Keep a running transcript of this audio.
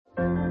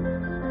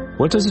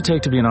What does it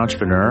take to be an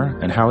entrepreneur,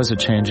 and how is it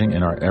changing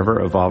in our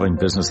ever-evolving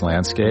business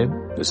landscape?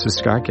 This is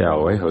Scott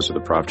Galloway, host of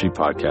the Prop G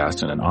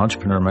Podcast and an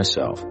entrepreneur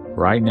myself.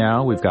 Right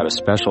now, we've got a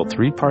special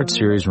 3-part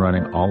series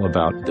running all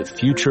about the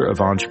future of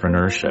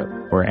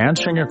entrepreneurship. We're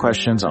answering your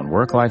questions on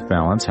work-life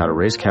balance, how to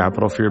raise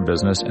capital for your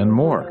business, and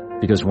more.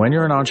 Because when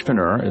you're an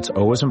entrepreneur, it's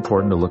always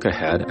important to look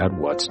ahead at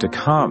what's to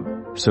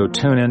come. So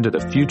tune in to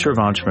the Future of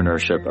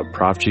Entrepreneurship, a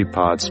Prop G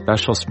Pod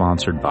special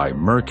sponsored by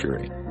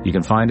Mercury. You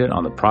can find it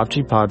on the Prop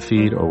G Pod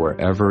feed or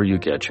wherever you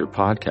get your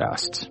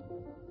podcasts.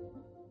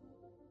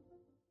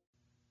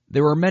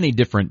 There are many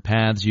different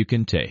paths you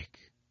can take,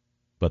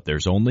 but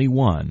there's only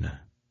one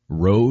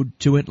road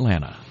to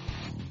Atlanta.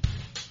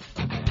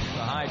 The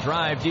high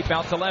drive deep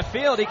out to left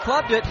field. He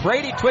clubbed it.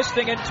 Brady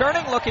twisting and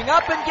turning, looking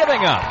up and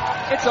giving up.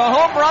 It's a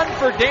home run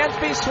for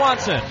Dansby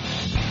Swanson.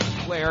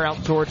 Blair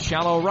out towards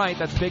shallow right.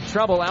 That's big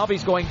trouble.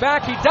 Albies going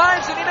back. He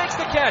dives and he makes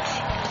the catch.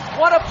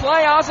 What a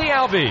play, Ozzie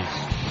Albies.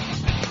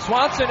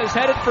 Swanson is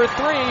headed for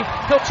 3.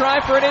 He'll try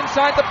for it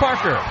inside the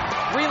Parker.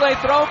 Relay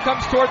throw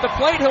comes toward the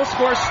plate. He'll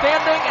score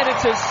standing, and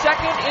it's his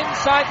second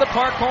inside the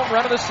park home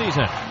run of the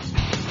season.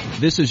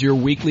 This is your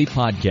weekly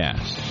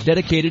podcast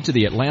dedicated to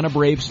the Atlanta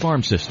Braves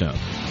farm system.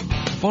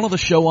 Follow the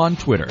show on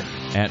Twitter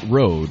at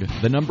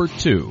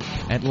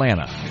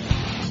road2Atlanta.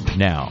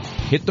 Now,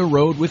 hit the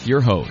road with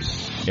your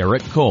hosts,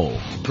 Eric Cole,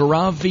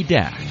 Gaurav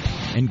Vidak,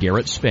 and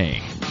Garrett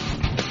Spain.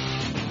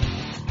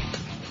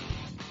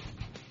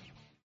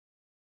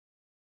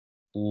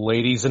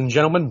 Ladies and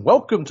gentlemen,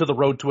 welcome to the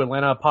Road to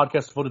Atlanta, a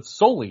podcast devoted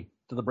solely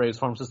to the Braves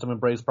farm system and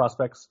Braves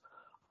prospects.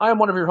 I am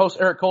one of your hosts,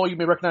 Eric Cole. You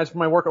may recognize from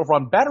my work over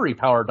on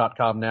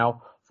BatteryPower.com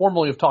now,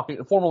 formerly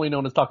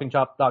known as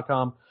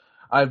TalkingChop.com.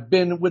 I've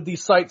been with the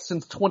site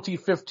since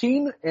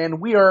 2015,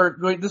 and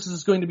this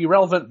is going to be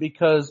relevant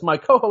because my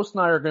co-host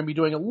and I are going to be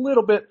doing a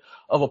little bit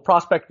of a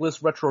prospect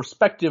list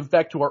retrospective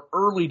back to our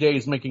early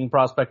days making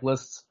prospect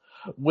lists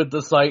with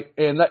the site,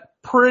 and that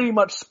pretty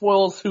much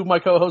spoils who my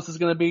co-host is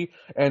going to be,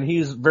 and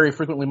he's very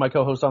frequently my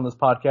co-host on this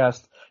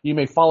podcast. You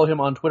may follow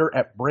him on Twitter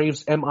at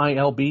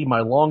BravesMILB,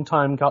 my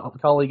longtime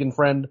colleague and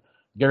friend,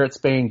 Garrett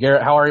Spain.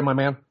 Garrett, how are you, my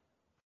man?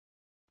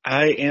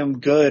 I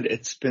am good.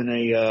 It's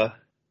been a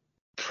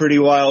pretty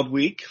wild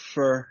week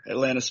for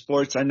Atlanta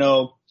sports. I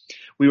know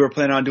we were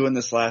planning on doing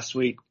this last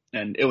week,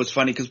 and it was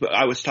funny because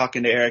I was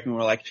talking to Eric, and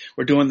we're like,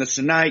 we're doing this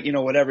tonight,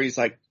 whatever. He's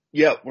like,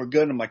 yep, we're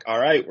good. I'm like, all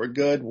right, we're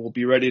good. We'll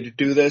be ready to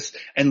do this.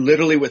 And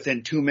literally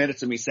within 2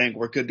 minutes of me saying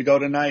we're good to go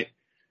tonight,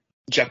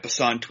 Jeff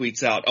Passan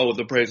tweets out, oh,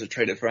 the Braves have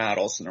traded for Matt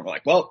Olson. And we're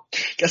like, well,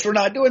 guess we're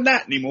not doing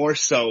that anymore.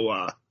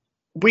 So,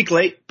 week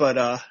late,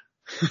 but,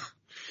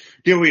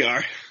 here we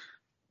are.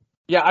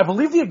 Yeah, I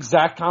believe the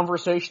exact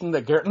conversation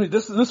that Garrett,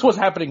 this was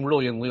happening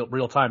really in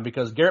real time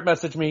because Garrett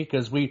messaged me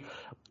because we've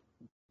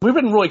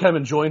been really kind of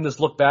enjoying this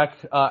look back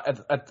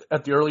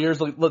at the early years.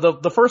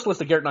 The first list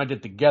that Garrett and I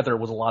did together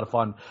was a lot of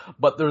fun,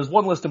 but there's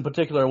one list in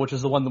particular, which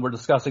is the one that we're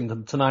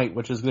discussing tonight,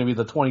 which is going to be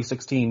the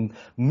 2016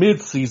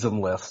 mid-season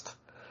list,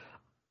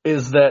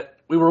 is that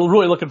we were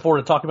really looking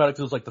forward to talking about it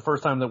because it was like the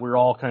first time that we were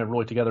all kind of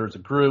really together as a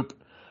group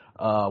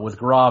with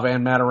Gaurav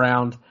and Matt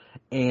around,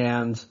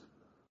 and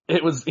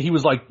he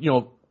was like,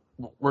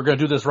 we're going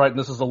to do this right, and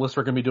this is the list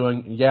we're going to be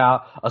doing. Yeah,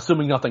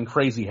 assuming nothing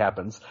crazy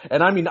happens.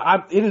 And I mean,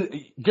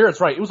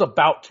 Garrett's right. It was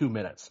about 2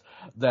 minutes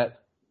that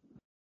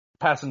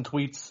passing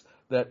tweets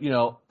that,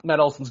 Matt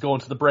Olson's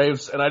going to the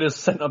Braves, and I just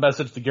sent a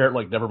message to Garrett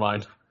like, never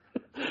mind.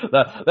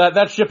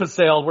 that ship has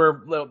sailed.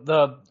 Where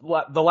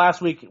the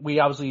last week we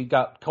obviously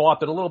got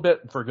co-opted a little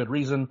bit for good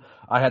reason.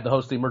 I had to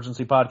host the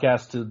emergency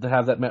podcast to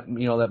have that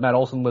that Matt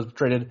Olson was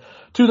traded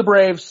to the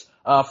Braves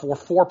for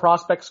 4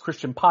 prospects: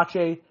 Christian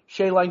Pache,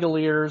 Shea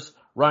Langoliers,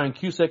 Ryan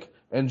Cusick,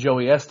 and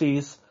Joey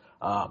Estes.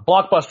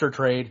 Blockbuster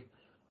trade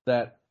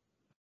that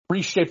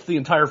reshaped the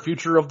entire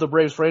future of the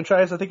Braves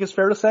franchise, I think is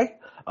fair to say.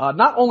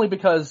 Not only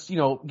because,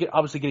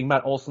 obviously getting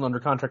Matt Olson under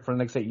contract for the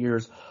next 8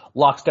 years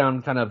locks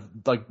down kind of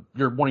like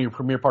one of your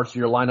premier parts of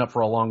your lineup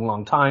for a long,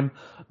 long time,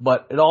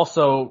 but it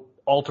also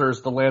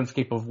alters the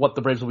landscape of what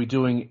the Braves will be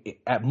doing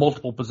at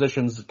multiple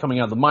positions coming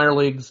out of the minor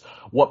leagues,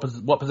 what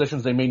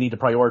positions they may need to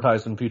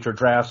prioritize in future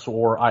drafts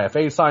or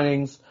IFA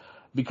signings,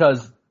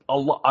 because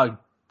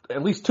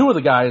at least 2 of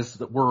the guys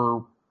that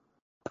were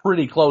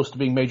pretty close to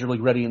being major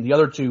league ready, and the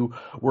other 2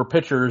 were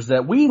pitchers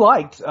that we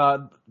liked,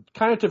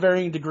 kind of to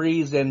varying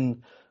degrees,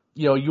 and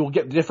you'll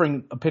get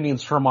differing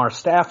opinions from our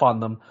staff on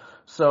them.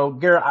 So,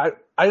 Garrett,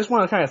 I just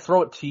want to kind of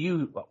throw it to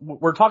you.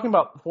 We're talking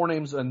about 4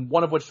 names, and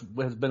one of which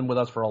has been with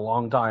us for a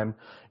long time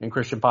in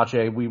Christian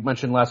Pache. We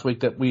mentioned last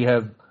week that we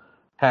have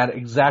had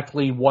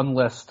exactly 1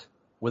 list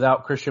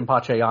without Christian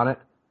Pache on it,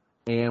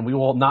 and we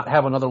will not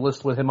have another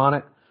list with him on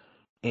it.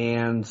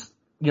 And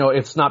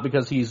it's not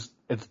because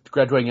it's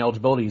graduating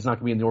eligibility. He's not going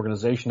to be in the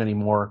organization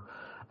anymore.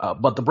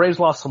 But the Braves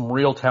lost some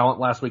real talent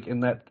last week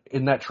in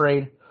that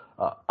trade.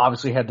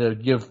 Obviously had to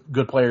give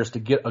good players to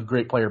get a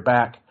great player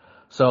back.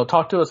 So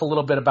talk to us a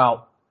little bit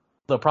about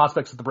the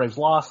prospects that the Braves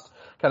lost,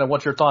 kind of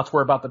what your thoughts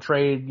were about the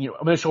trade,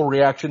 initial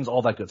reactions,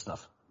 all that good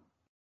stuff.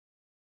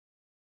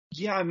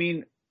 Yeah, I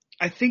mean,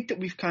 I think that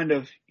we've kind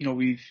of,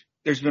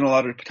 there's been a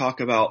lot of talk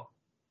about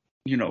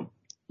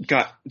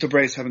got the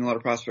Braves having a lot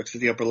of prospects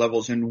at the upper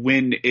levels, and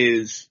when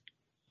is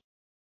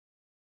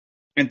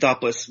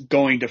Anthopoulos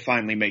going to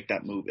finally make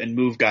that move and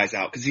move guys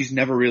out? Because he's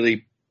never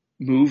really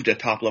moved a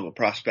top level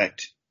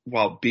prospect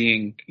while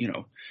being,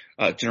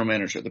 general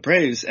manager of the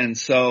Braves. And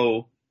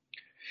so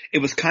it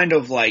was kind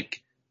of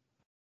like,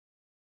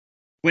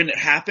 when it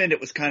happened,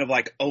 it was kind of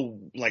like, oh,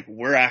 like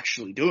we're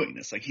actually doing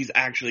this. Like he's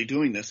actually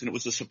doing this. And it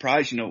was a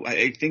surprise.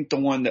 I think the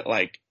one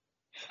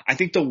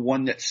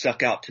that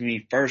stuck out to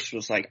me first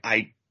was like,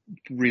 I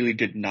really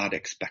did not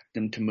expect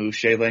them to move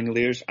Shea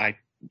Langeliers. I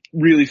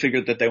really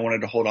figured that they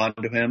wanted to hold on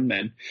to him,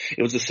 and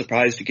it was a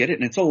surprise to get it.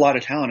 And it's a lot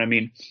of talent. I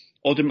mean,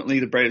 ultimately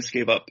the Braves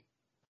gave up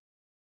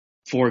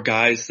 4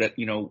 guys that,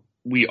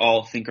 we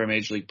all think are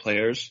major league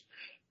players.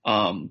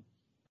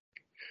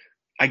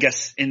 I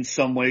guess in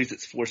some ways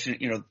it's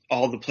fortunate,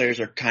 all the players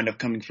are kind of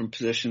coming from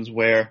positions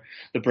where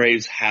the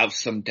Braves have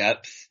some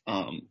depth.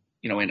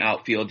 In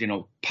outfield,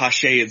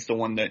 Pache is the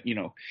one that,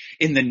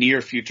 in the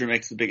near future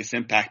makes the biggest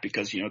impact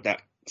because,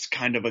 that's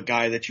kind of a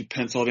guy that you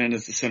penciled in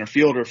as the center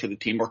fielder for the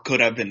team, or could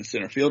have been the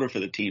center fielder for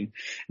the team.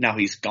 Now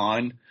he's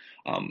gone.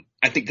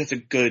 I think that's a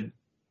good,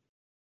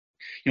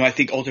 I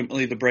think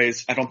ultimately the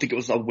Braves, I don't think it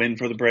was a win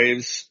for the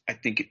Braves. I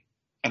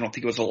don't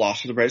think it was a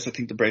loss for the Braves. I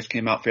think the Braves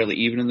came out fairly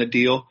even in the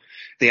deal.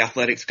 The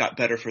Athletics got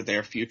better for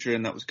their future,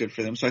 and that was good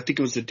for them. So I think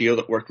it was a deal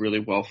that worked really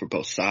well for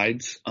both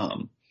sides.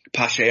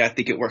 Pache, I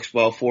think it works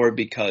well for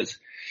because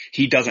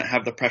he doesn't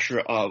have the pressure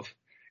of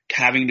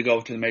having to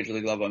go to the major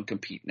league level and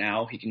compete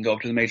now. He can go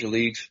up to the major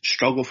leagues,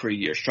 struggle for a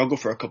year, struggle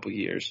for a couple of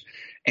years,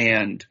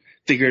 and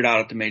figure it out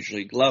at the major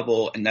league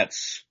level. And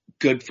that's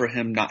good for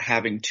him not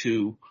having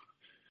to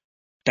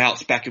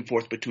bounce back and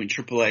forth between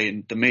AAA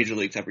and the major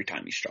leagues every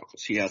time he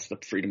struggles. He has the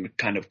freedom to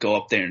kind of go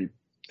up there and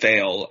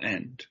fail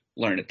and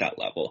learn at that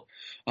level.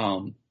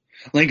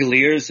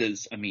 Langeliers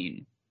is,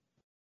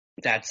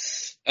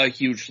 that's a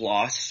huge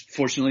loss.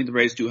 Fortunately, the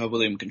Braves do have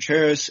William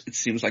Contreras. It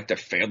seems like they're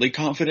fairly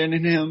confident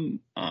in him.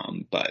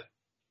 But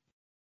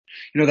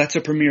that's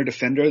a premier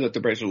defender that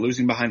the Braves are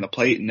losing behind the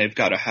plate, and they've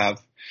got to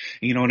have,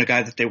 and a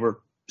guy that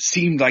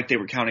seemed like they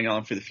were counting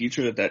on for the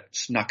future,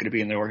 that's not going to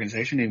be in the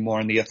organization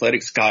anymore. And the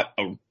Athletics got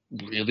a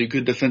really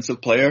good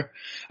defensive player,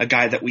 a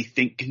guy that we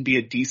think can be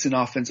a decent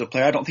offensive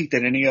player. I don't think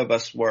that any of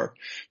us were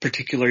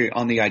particularly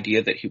on the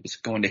idea that he was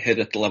going to hit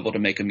at the level to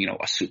make him,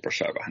 a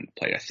superstar behind the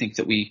plate. I think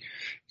that we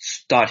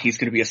thought he's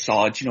going to be a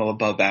solid,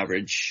 above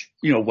average,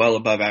 well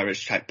above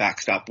average type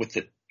backstop with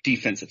the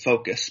defensive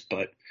focus.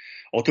 But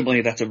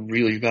ultimately that's a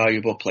really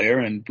valuable player.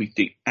 And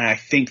I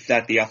think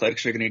that the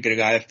Athletics are going to get a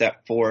guy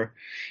that for,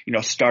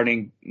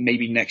 starting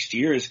maybe next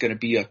year is going to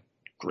be a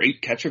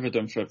great catcher for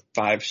them for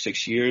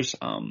 5-6 years.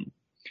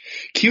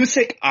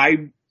 Cusick,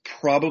 I'm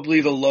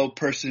probably the low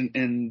person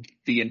in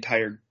the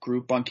entire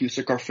group on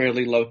Cusick, or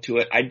fairly low to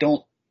it. I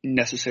don't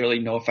necessarily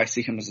know if I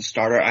see him as a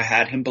starter. I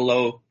had him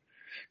below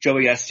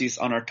Joey Estes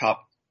on our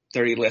top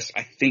 30 list.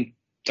 I think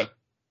the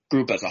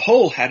group as a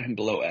whole had him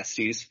below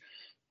Estes.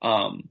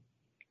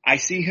 I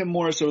see him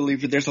more as a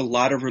reliever. There's a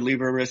lot of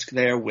reliever risk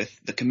there with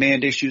the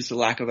command issues, the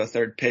lack of a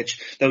third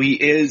pitch, though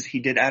he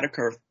did add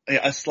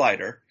a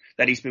slider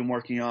that he's been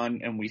working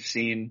on, and we've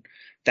seen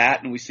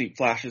that, and we've seen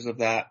flashes of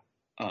that.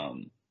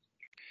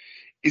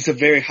 He's a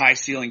very high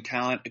ceiling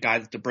talent, a guy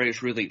that the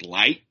Braves really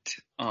liked,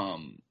 a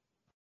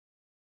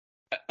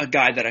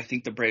guy that I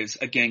think the Braves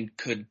again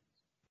could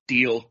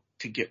deal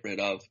to get rid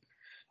of.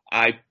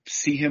 I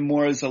see him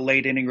more as a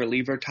late inning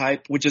reliever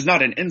type, which is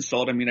not an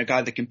insult. A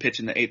guy that can pitch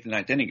in the 8th and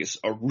 9th inning is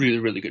a really,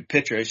 really good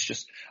pitcher. It's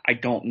just, I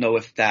don't know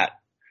if that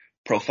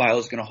profile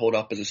is going to hold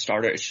up as a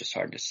starter. It's just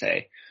hard to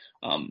say.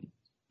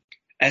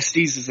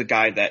 Estes is a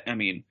guy that,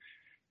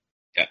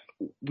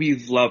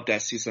 we've loved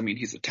Estes.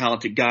 He's a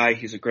talented guy.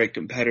 He's a great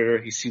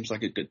competitor. He seems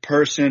like a good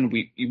person.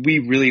 We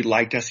really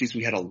liked Estes.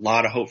 We had a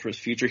lot of hope for his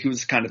future. He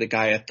was kind of the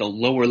guy at the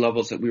lower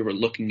levels that we were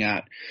looking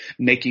at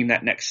making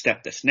that next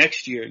step this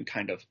next year and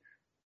kind of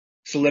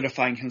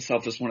solidifying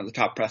himself as one of the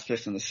top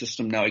prospects in the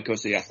system. Now he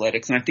goes to the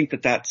Athletics. And I think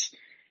that's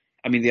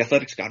the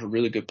Athletics got a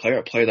really good player,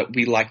 a player that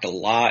we liked a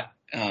lot.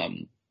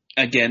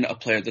 Again, a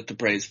player that the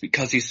Braves,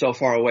 because he's so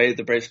far away,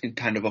 the Braves can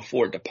kind of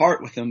afford to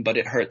part with him, but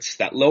it hurts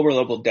that lower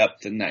level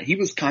depth, and that he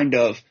was kind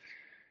of,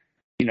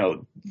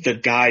 the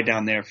guy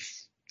down there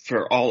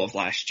for all of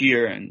last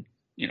year. And,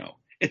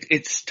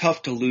 it's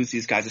tough to lose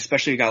these guys,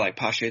 especially a guy like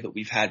Pache that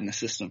we've had in the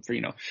system for,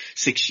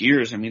 6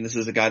 years. This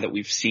is a guy that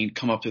we've seen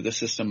come up through the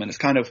system, and it's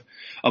kind of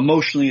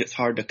emotionally, it's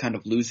hard to kind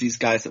of lose these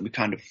guys that we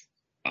kind of,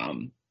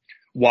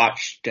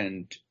 watched,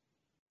 and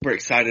we're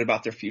excited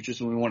about their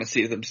futures, and we want to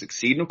see them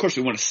succeed. And of course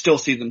we want to still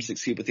see them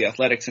succeed with the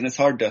Athletics, and it's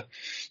hard to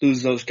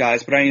lose those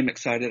guys, but I am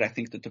excited. I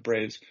think that the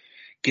Braves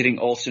getting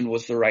Olson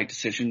was the right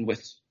decision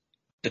with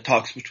the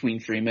talks between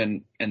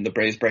Freeman and the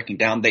Braves breaking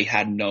down. They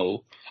had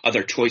no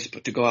other choice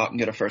but to go out and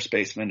get a first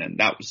baseman, and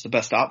that was the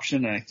best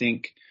option. And I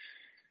think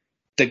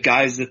the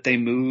guys that they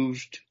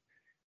moved,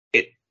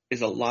 it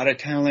is a lot of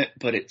talent,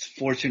 but it's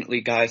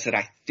fortunately guys that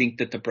I think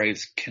that the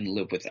Braves can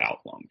live without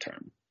long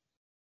term.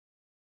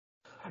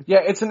 Yeah,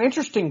 it's an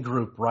interesting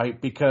group, right?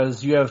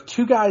 Because you have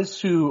two guys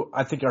who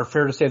I think are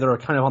fair to say that are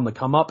kind of on the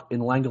come up in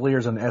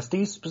Langoliers and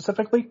Estes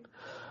specifically.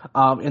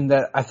 In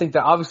that I think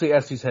that obviously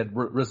Estes had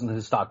risen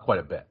his stock quite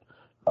a bit.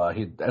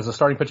 He, as a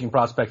starting pitching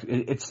prospect,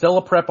 it's still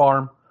a prep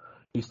arm.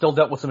 He still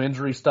dealt with some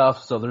injury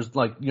stuff, so there's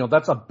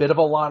that's a bit of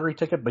a lottery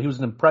ticket, but he was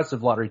an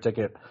impressive lottery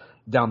ticket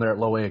down there at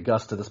Low A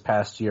Augusta this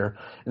past year.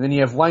 And then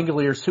you have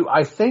Langoliers, who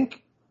I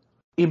think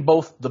in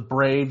both the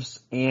Braves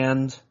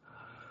and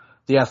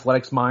the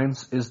Athletics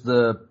minds is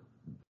the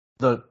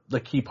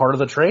key part of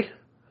the trade.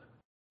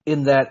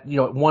 In that,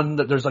 one,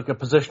 that there's like a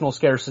positional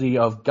scarcity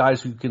of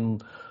guys who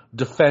can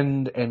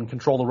defend and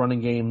control the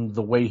running game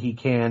the way he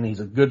can.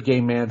 He's a good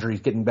game manager.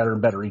 He's getting better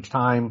and better each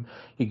time.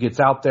 He gets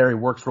out there. He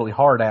works really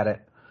hard at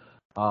it.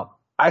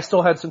 I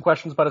still had some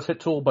questions about his hit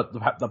tool, but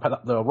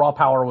the raw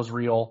power was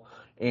real,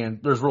 and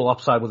there's real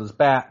upside with his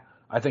bat.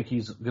 I think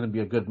he's going to be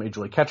a good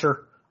major league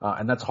catcher,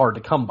 and that's hard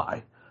to come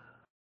by.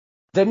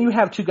 Then you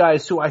have two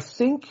guys who I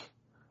think,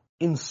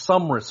 in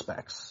some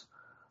respects,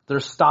 their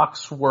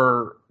stocks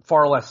were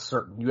far less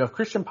certain. You have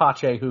Christian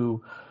Pache,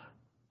 who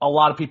a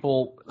lot of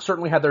people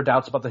certainly had their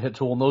doubts about the hit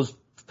tool, and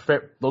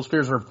those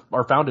fears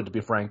are founded, to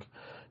be frank.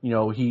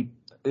 He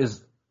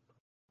is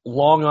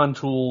long on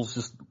tools,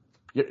 just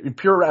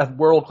pure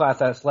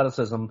world-class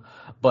athleticism,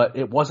 but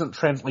it wasn't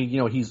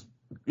translating, he's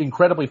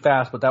incredibly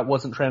fast, but that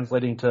wasn't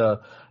translating to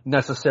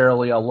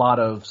necessarily a lot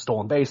of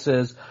stolen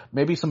bases,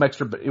 maybe some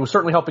extra, it was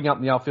certainly helping out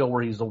in the outfield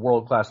where he's a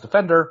world-class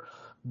defender,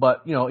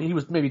 but, he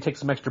was maybe take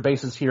some extra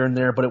bases here and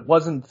there, but it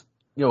wasn't,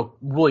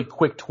 really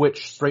quick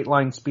twitch, straight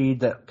line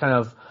speed that kind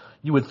of,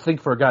 you would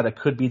think for a guy that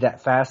could be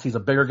that fast. He's a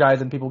bigger guy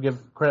than people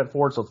give credit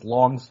for, so it's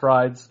long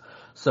strides.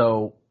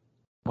 So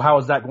how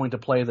is that going to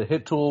play? The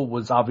hit tool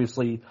was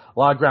obviously a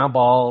lot of ground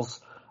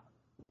balls,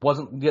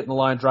 wasn't getting the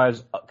line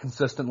drives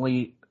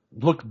consistently,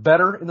 looked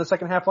better in the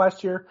second half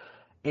last year,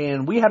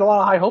 and we had a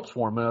lot of high hopes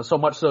for him, so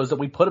much so that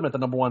we put him at the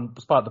number one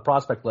spot of the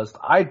prospect list.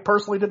 I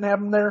personally didn't have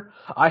him there.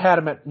 I had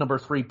him at number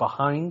 3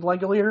 behind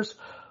Langoliers,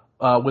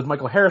 with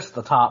Michael Harris at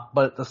the top,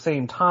 but at the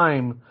same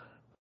time,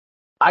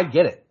 I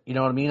get it. You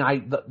know what I mean?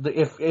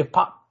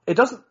 Pache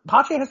doesn't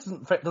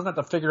have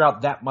to figure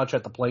out that much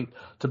at the plate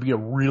to be a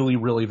really,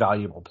 really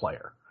valuable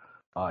player.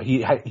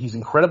 He's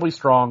incredibly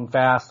strong,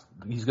 fast.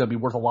 He's going to be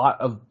worth a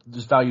lot of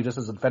just value just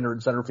as a defender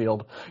in center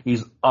field.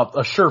 He's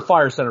a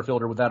surefire center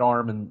fielder with that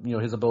arm and,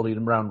 his ability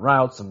to run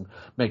routes and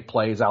make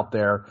plays out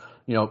there.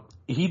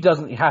 He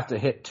doesn't have to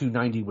hit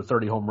 290 with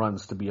 30 home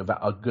runs to be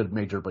a good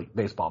major league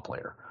baseball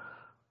player.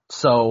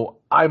 So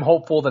I'm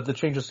hopeful that the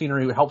change of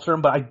scenery helps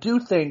him, but I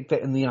do think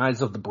that in the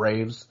eyes of the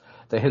Braves,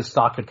 that his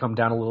stock could come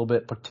down a little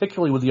bit,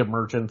 particularly with the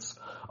emergence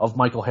of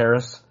Michael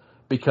Harris,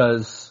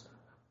 because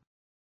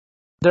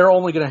they're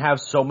only going to have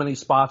so many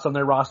spots on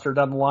their roster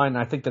down the line. And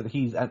I think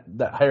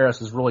that Harris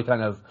has really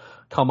kind of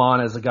come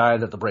on as a guy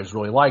that the Braves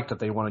really like, that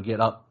they want to get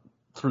up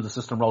through the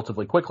system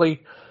relatively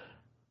quickly.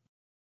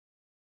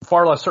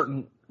 Far less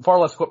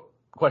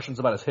questions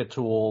about his hit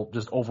tool,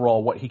 just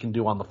overall what he can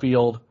do on the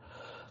field.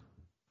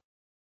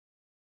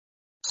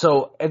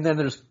 So, and then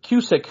there's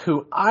Cusick,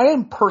 who I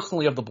am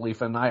personally of the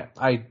belief, and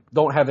I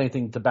don't have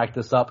anything to back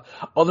this up,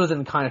 other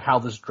than kind of how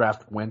this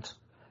draft went,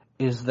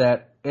 is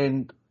that,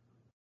 and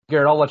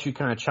Garrett, I'll let you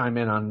kind of chime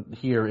in on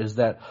here, is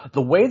that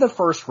the way the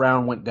first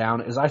round went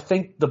down is I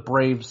think the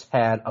Braves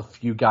had a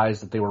few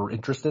guys that they were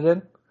interested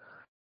in,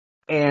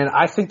 and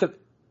I think that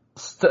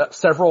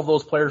several of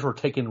those players were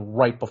taken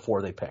right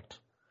before they picked.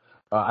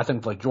 I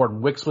think like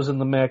Jordan Wicks was in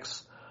the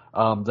mix.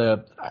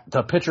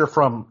 The pitcher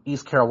from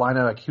East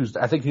Carolina,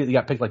 I think he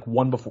got picked like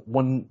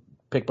one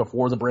pick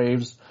before the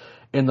Braves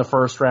in the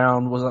first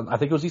round. I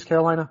think it was East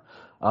Carolina.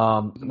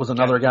 Was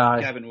another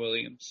guy. Gavin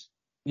Williams.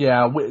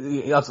 Yeah,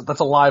 that's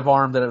a live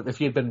arm that if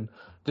he didn't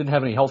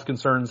have any health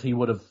concerns, he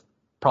would have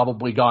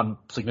probably gone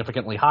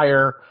significantly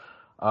higher.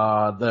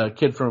 The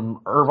kid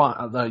from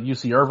Irvine, the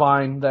UC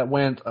Irvine that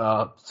went,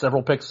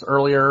 several picks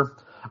earlier.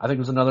 I think it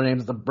was another name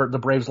that the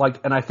Braves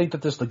liked, and I think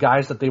that just the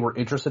guys that they were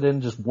interested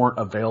in just weren't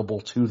available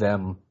to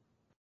them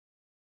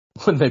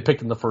when they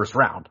picked in the first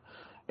round.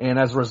 And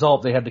as a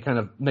result, they had to kind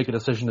of make a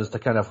decision as to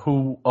kind of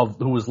who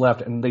was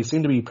left, and they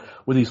seem to be,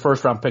 with these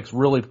first round picks,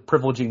 really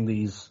privileging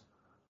these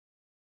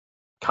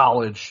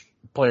college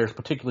players,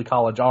 particularly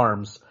college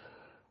arms.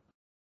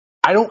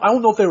 I don't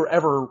know if they were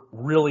ever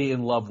really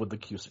in love with the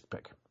Cusick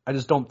pick. I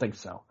just don't think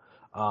so.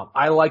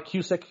 I like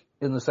Cusick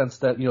in the sense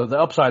that, the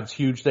upside's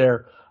huge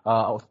there.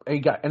 Any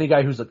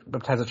guy who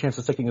has a chance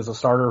of sticking as a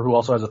starter who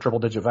also has a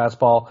triple-digit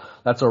fastball,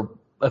 that's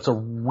a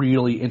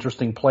really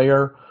interesting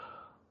player.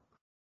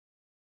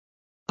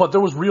 But there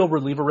was real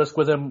reliever risk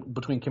with him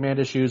between command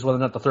issues, whether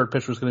or not the third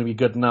pitch was going to be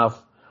good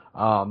enough.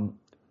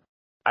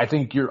 I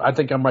think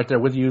I'm right there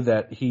with you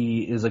that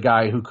he is a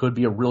guy who could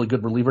be a really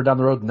good reliever down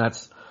the road, and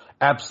that's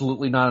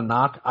absolutely not a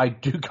knock. I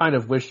do kind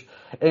of wish,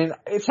 and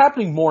it's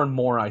happening more and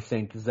more, I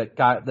think, is that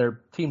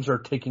their teams are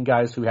taking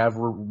guys who have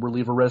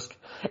reliever risk,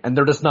 and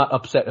they're just not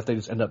upset if they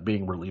just end up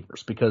being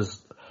relievers, because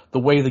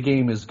the way the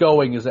game is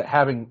going is that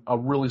having a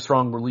really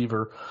strong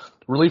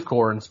relief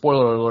corps, and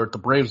spoiler alert, the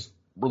Braves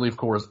relief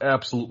corps is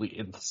absolutely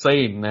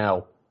insane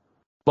now.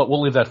 But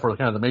we'll leave that for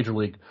kind of the major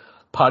league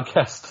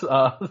podcast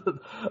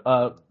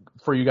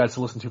for you guys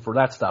to listen to for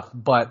that stuff.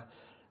 But,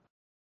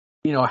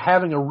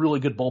 having a really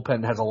good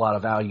bullpen has a lot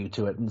of value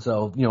to it. And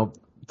so,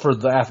 for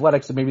the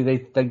Athletics, maybe they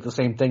think the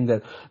same thing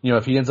that,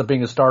 if he ends up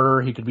being a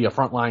starter, he could be a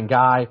frontline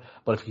guy.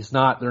 But if he's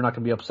not, they're not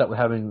going to be upset with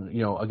having,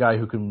 a guy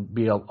who can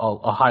be a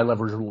high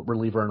leverage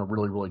reliever and a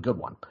really, really good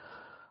one.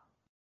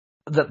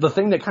 The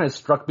thing that kind of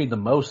struck me the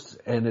most,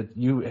 and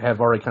you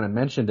have already kind of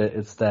mentioned it,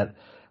 is that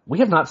we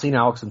have not seen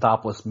Alex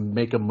Anthopoulos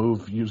make a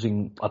move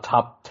using a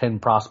top 10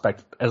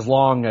 prospect as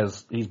long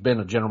as he's been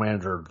a general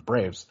manager of the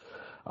Braves.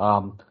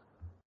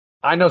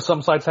 I know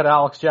some sites had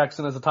Alex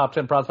Jackson as a top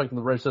 10 prospect in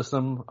the Braves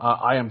system.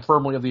 I am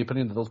firmly of the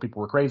opinion that those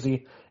people were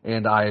crazy,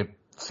 and I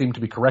seem to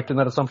be correct in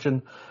that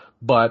assumption.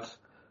 But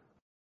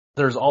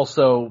there's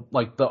also,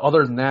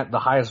 other than that, the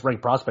highest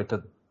ranked prospect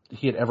that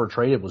he had ever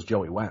traded was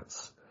Joey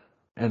Wentz,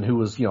 and who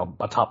was,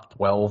 a top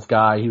 12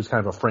 guy. He was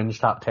kind of a fringe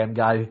top 10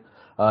 guy,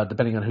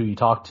 depending on who you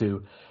talk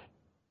to.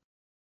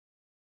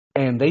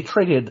 And they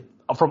traded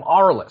from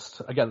our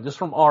list, again, just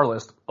from our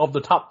list, of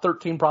the top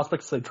 13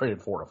 prospects, they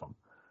traded 4 of them.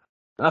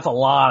 And that's a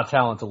lot of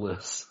talent to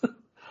lose.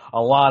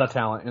 A lot of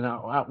talent. And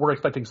we're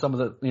expecting some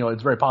of the,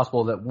 it's very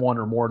possible that one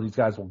or more of these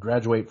guys will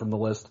graduate from the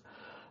list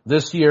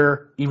this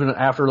year, even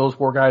after those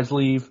 4 guys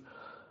leave.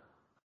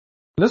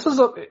 This is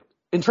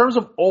in terms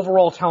of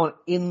overall talent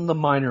in the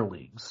minor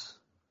leagues,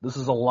 this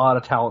is a lot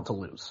of talent to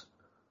lose.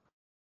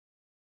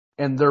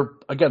 And we're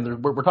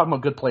talking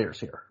about good players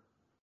here.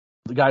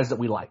 The guys that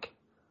we like.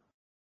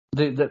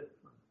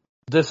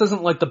 This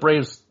isn't like the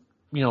Braves,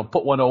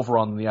 put one over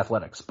on the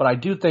Athletics. But I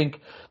do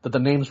think that the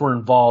names were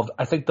involved.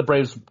 I think the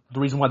Braves, the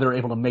reason why they're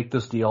able to make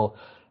this deal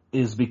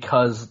is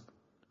because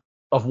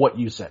of what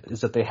you said,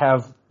 is that they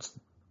have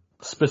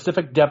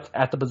specific depth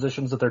at the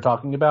positions that they're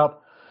talking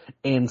about.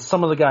 And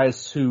some of the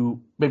guys who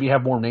maybe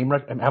have more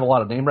have a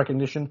lot of name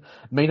recognition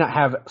may not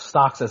have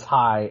stocks as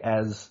high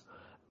as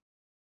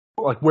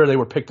where they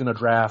were picked in a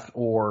draft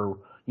or,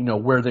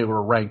 where they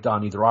were ranked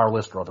on either our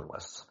list or other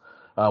lists.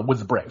 With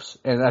the Braves.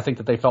 And I think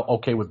that they felt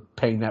okay with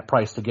paying that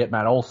price to get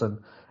Matt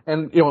Olson.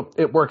 And,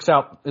 it works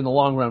out in the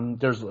long run.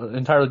 There's an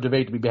entire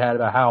debate to be had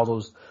about how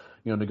those,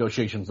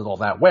 negotiations and all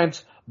that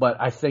went.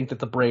 But I think that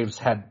the Braves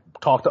had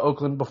talked to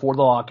Oakland before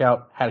the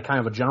lockout, had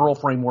kind of a general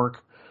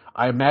framework.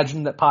 I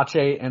imagine that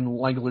Pache and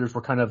Langeliers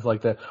were kind of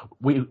like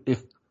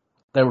if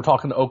they were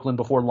talking to Oakland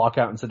before the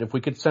lockout and said, if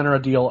we could center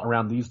a deal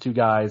around these 2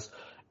 guys,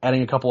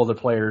 adding a couple other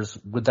players,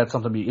 would that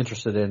something be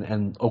interested in?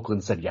 And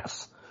Oakland said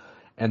yes.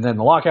 And then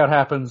the lockout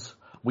happens.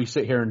 We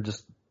sit here and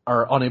just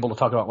are unable to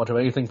talk about much of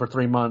anything for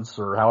 3 months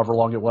or however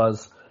long it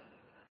was.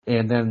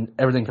 And then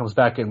everything comes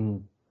back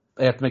and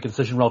they have to make a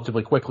decision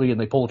relatively quickly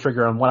and they pull the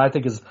trigger on what I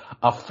think is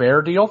a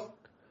fair deal.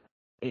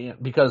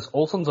 Because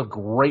Olson's a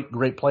great,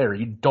 great player.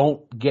 You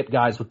don't get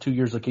guys with 2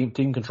 years of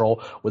team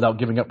control without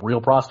giving up real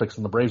prospects,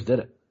 and the Braves did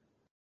it.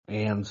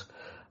 And,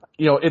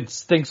 it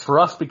stinks for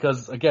us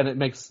because, again, it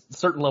makes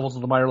certain levels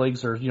of the minor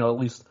leagues or, at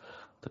least,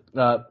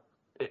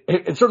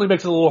 it certainly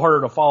makes it a little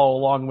harder to follow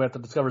along with, to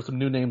discover some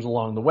new names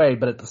along the way,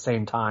 but at the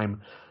same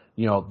time,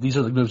 these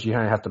are the moves you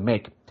kind of have to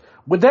make.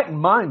 With that in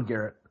mind,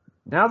 Garrett,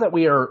 now that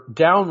we are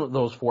down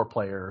those 4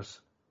 players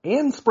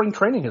and spring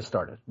training has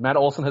started, Matt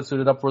Olson has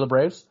suited up for the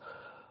Braves,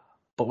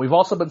 but we've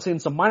also been seeing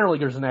some minor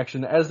leaguers in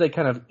action as they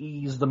kind of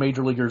ease the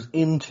major leaguers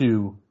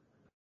into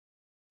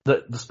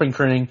the spring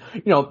training.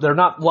 They're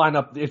not line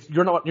up. If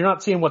you're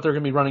not seeing what they're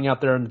going to be running out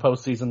there in the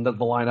postseason, the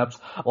lineups.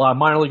 A lot of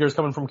minor leaguers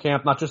coming from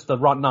camp, not just the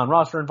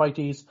non-roster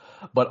invitees,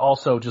 but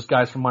also just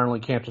guys from minor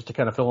league camp just to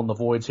kind of fill in the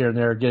voids here and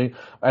there.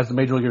 As the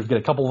major leaguers get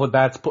a couple of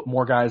at-bats, put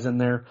more guys in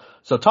there.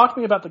 So talk to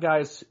me about the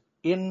guys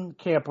in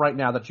camp right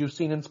now that you've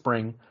seen in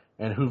spring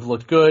and who've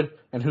looked good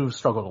and who've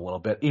struggled a little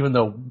bit, even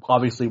though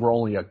obviously we're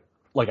only a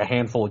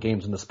handful of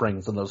games in the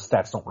spring, so those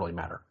stats don't really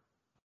matter.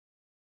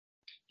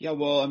 Yeah,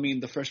 well,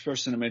 the first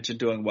person I mentioned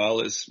doing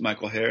well is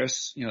Michael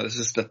Harris. This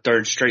is the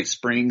 3rd straight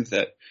spring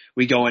that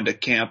we go into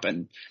camp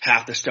and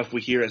half the stuff we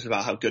hear is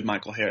about how good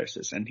Michael Harris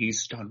is. And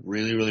he's done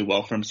really, really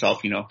well for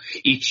himself.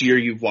 Each year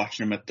you've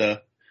watched him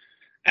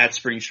at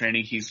spring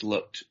training, he's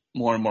looked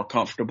more and more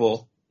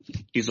comfortable.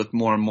 He's looked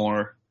more and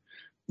more,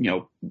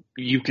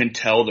 you can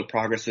tell the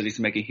progress that he's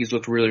making. He's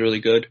looked really,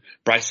 really good.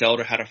 Bryce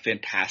Elder had a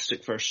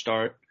fantastic first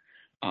start.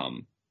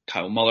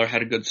 Kyle Muller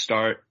had a good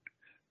start.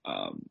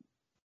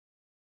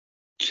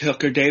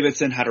 Tucker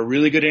Davidson had a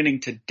really good inning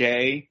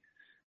today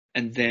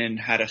and then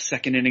had a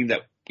second inning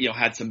that,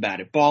 had some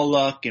batted ball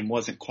luck and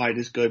wasn't quite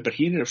as good, but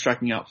he ended up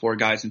striking out 4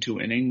 guys in 2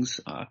 innings.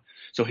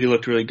 So he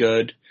looked really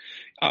good.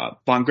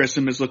 Vaughn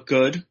Grissom has looked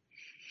good.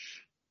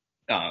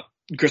 Both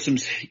Grissom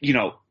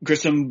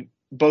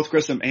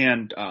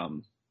and,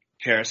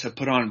 Harris have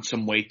put on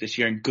some weight this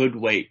year and good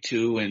weight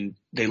too. And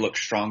they look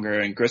stronger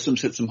and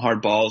Grissom's hit some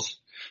hard balls.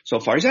 So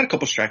far, he's had a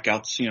couple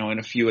strikeouts, in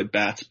a few at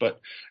bats, but,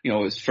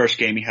 his first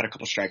game, he had a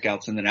couple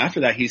strikeouts. And then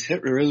after that, he's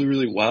hit really,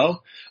 really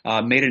well.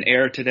 Made an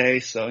error today.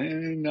 So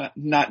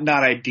not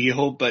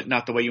ideal, but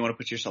not the way you want to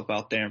put yourself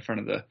out there in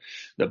front of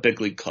the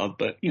big league club.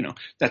 But,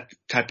 that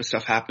type of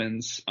stuff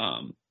happens.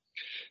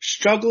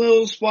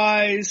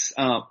 Struggles-wise,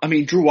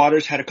 Drew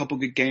Waters had a couple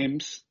good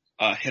games.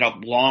 Hit a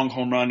long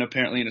home run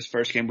apparently in his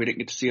first game. We didn't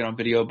get to see it on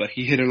video, but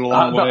he hit it a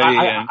long way.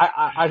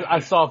 I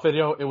saw a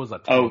video. It was a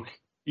tank. Oh,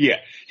 yeah.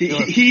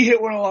 He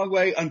hit one a long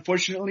way.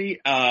 Unfortunately,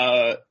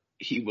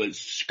 he was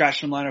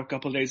scratched from lineup a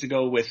couple of days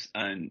ago with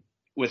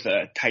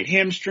a tight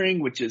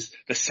hamstring, which is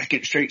the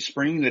second straight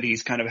spring that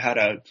he's kind of had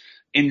a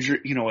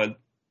injury, a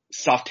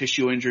soft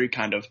tissue injury,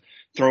 kind of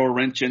throw a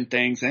wrench in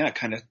things. And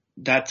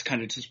that's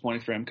kind of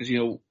disappointing for him because,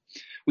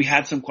 we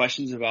had some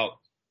questions about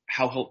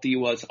how healthy he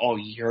was all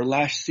year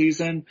last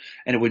season,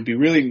 and it would be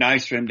really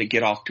nice for him to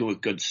get off to a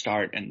good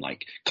start and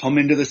come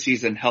into the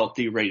season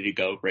healthy, ready to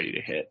go, ready to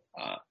hit.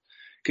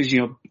 Cause,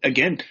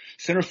 again,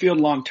 center field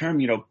long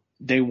term,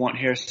 they want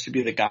Harris to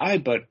be the guy,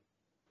 but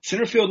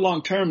center field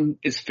long term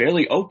is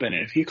fairly open.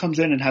 And if he comes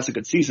in and has a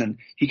good season,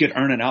 he could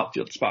earn an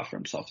outfield spot for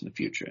himself in the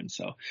future. And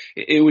so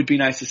it would be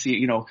nice to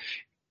see,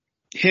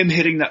 him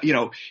hitting that,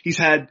 he's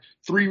had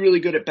 3 really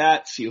good at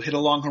bats. He'll hit a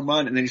long home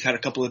run, and then he's had a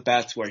couple of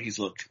bats where he's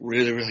looked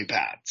really, really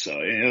bad. So,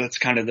 that's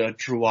kind of the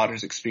Drew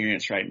Waters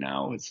experience right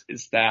now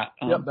is that.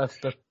 Yep.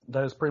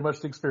 That is pretty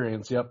much the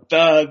experience. Yep.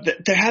 There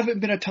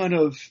haven't been a ton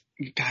of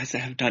guys that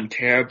have done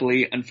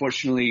terribly.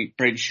 Unfortunately,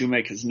 Braden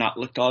Shoemaker has not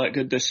looked all that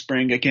good this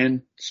spring.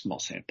 Again, small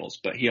samples,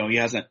 but he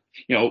hasn't,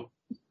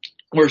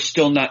 we're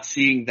still not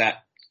seeing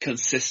that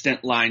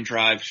consistent line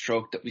drive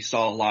stroke that we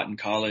saw a lot in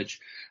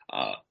college.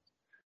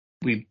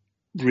 We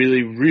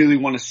really, really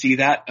want to see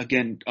that.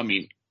 Again,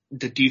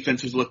 the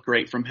defenses look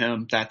great from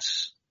him.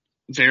 That's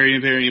very,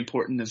 very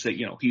important is that,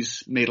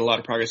 he's made a lot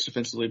of progress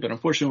defensively, but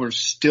unfortunately we're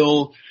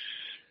still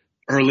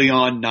early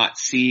on not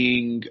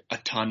seeing a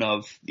ton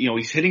of,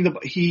 he's hitting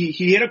he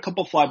hit a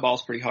couple fly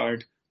balls pretty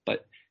hard,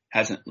 but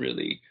hasn't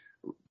really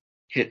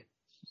hit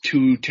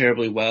too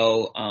terribly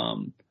well.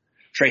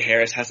 Trey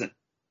Harris has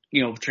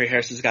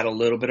got a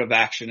little bit of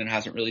action and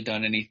hasn't really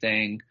done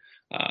anything.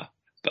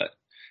 But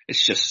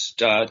it's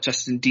just,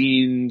 Justin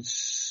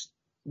Dean's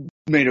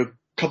made a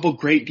couple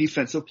great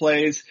defensive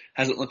plays,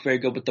 hasn't looked very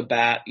good with the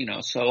bat,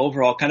 so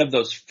overall kind of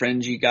those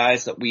fringy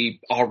guys that we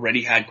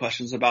already had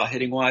questions about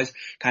hitting wise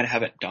kind of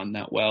haven't done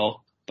that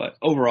well. But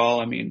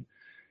overall,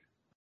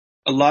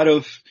 a lot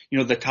of,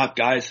 the top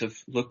guys have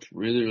looked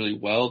really, really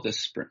well this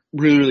spring,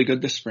 really, really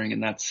good this spring.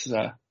 And that's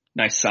a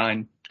nice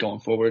sign going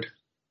forward.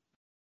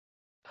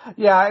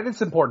 Yeah, and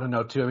it's important to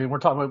note too. We're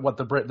talking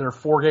about they're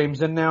 4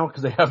 games in now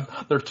because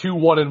they're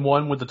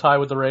 2-1-1 with the tie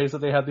with the Rays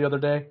that they had the other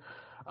day.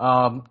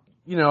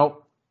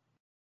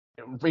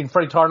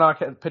 Freddie Tarnok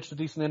had pitched a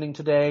decent inning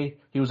today.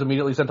 He was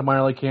immediately sent to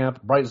minor league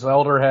camp. Bryce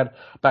Elder had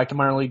back to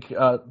minor league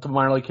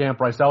camp.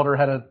 Bryce Elder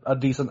had a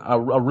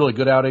really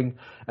good outing,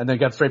 and then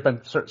got straight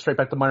back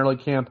to minor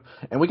league camp.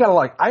 And I got a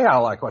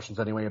lot of questions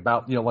anyway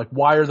about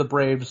why are the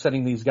Braves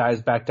sending these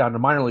guys back down to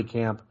minor league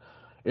camp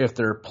if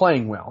they're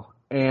playing well?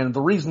 And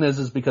the reason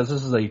is because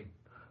this is a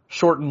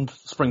shortened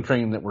spring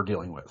training that we're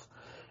dealing with.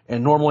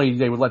 And normally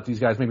they would let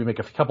these guys maybe make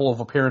a couple of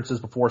appearances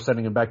before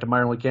sending them back to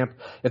minor league camp.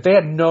 If they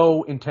had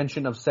no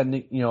intention of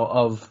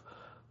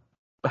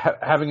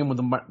having him with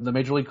the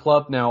major league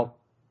club, now,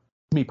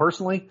 me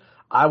personally,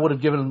 I would have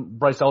given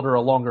Bryce Elder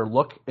a longer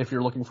look if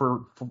you're looking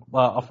for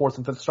a 4th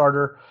and 5th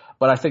starter.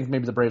 But I think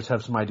maybe the Braves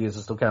have some ideas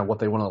as to kind of what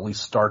they want to at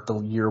least start the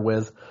year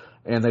with.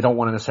 And they don't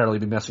want to necessarily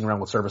be messing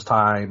around with service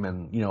time,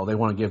 and they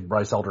want to give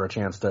Bryce Elder a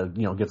chance to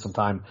get some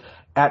time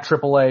at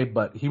AAA.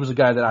 But he was a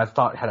guy that I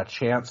thought had a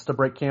chance to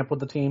break camp with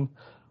the team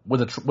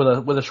with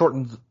a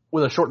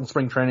shortened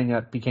spring training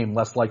that became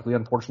less likely,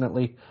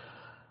 unfortunately.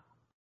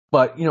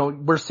 But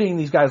we're seeing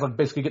these guys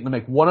basically getting to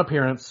make 1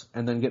 appearance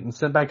and then getting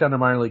sent back down to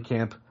minor league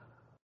camp,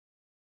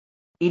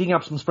 eating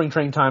up some spring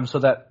training time so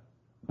that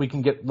we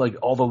can get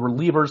all the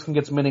relievers can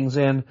get some innings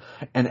in,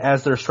 and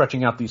as they're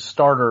stretching out these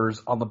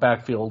starters on the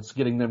backfields,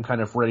 getting them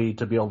kind of ready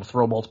to be able to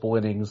throw multiple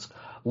innings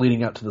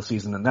leading up to the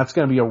season. And that's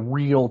going to be a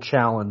real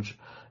challenge,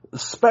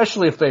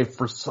 especially if they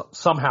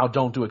somehow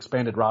don't do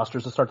expanded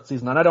rosters to start the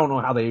season. And I don't know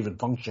how they even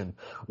function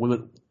with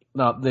it.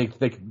 No,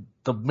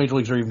 the major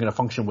leagues are even going to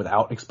function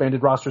without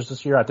expanded rosters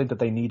this year. I think that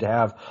they need to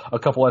have a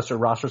couple extra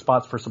roster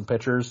spots for some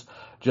pitchers,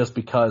 just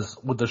because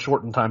with the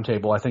shortened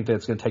timetable, I think that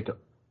it's going to take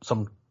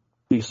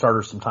these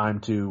starters some time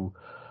to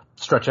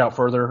stretch out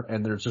further,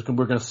 and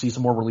we're going to see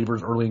some more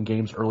relievers early in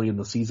games, early in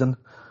the season.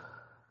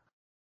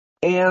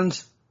 And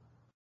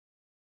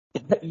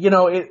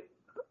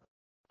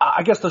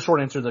I guess the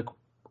short answer to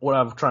what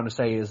I'm trying to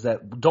say is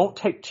that don't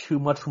take too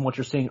much from what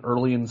you're seeing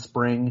early in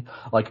spring,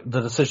 like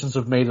the decisions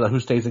have made, like who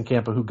stays in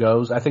camp and who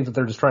goes. I think that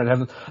they're just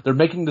they're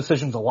making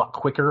decisions a lot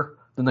quicker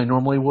than they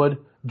normally would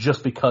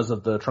just because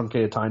of the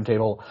truncated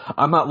timetable.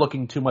 I'm not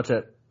looking too much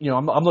at,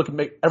 I'm looking to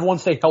make everyone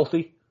stay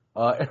healthy.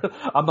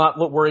 I'm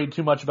not worried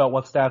too much about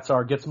what stats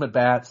are. Get some at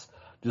bats.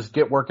 Just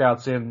get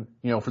workouts in,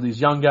 for these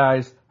young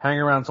guys, hang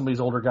around some of these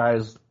older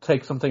guys,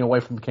 take something away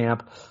from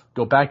camp,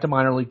 go back to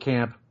minor league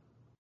camp,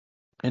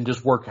 and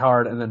just work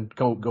hard and then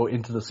go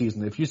into the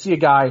season. If you see a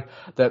guy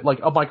that,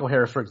 like Michael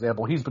Harris, for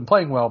example, he's been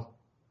playing well,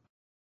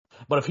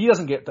 but if he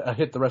doesn't get a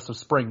hit the rest of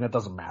spring, that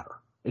doesn't matter.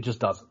 It just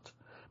doesn't.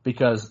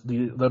 because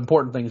the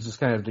important thing is just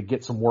kind of to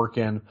get some work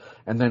in,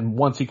 and then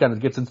once he kind of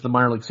gets into the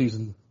minor league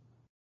season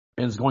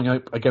and is going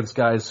up against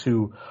guys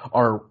who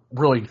are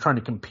really trying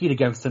to compete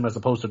against him as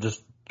opposed to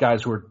just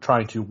guys who are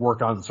trying to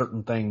work on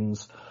certain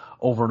things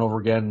over and over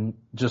again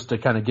just to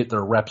kind of get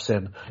their reps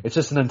in. It's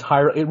just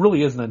it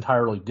really is an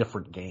entirely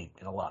different game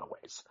in a lot of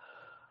ways.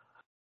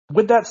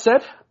 With that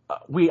said,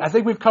 I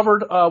think we've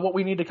covered what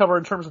we need to cover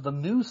in terms of the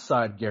news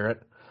side,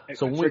 Garrett.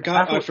 So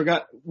I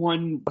forgot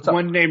one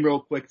name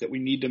real quick that we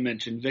need to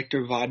mention.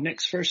 Victor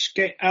Vodnik's first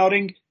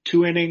outing,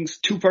 2 innings,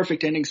 2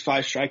 perfect innings,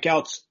 5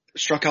 strikeouts,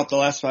 struck out the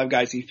last 5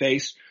 guys he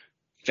faced.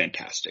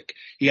 Fantastic.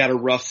 He had a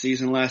rough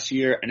season last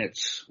year, and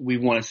we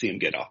want to see him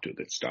get off to a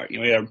good start.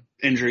 He had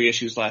injury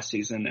issues last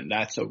season, and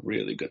that's a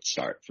really good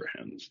start for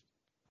him.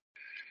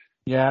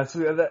 Yeah,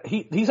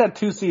 he's had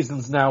 2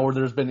 seasons now where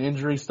there's been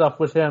injury stuff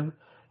with him,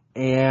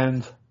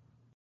 and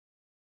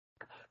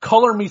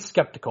color me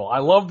skeptical. I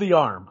love the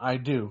arm. I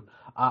do.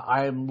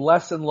 I'm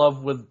less in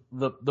love with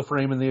the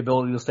frame and the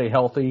ability to stay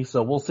healthy,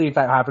 so we'll see if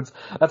that happens.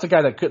 That's a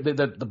guy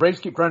that the Braves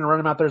keep trying to run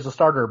him out there as a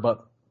starter,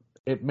 but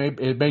it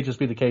may just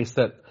be the case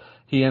that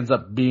he ends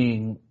up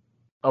being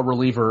a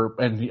reliever.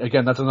 And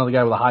again, that's another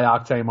guy with a high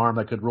octane arm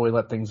that could really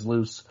let things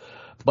loose.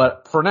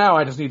 But for now,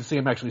 I just need to see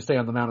him actually stay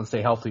on the mound and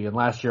stay healthy. And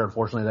last year,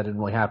 unfortunately, that didn't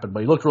really happen.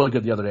 But he looked really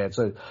good the other day. It's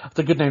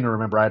a good name to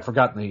remember. I had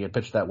forgotten that he had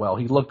pitched that well.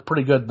 He looked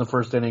pretty good in the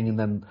first inning, and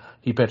then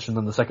he pitched, and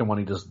then the second one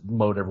he just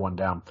mowed everyone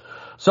down.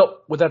 So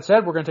with that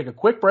said, we're going to take a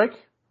quick break.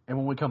 And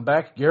when we come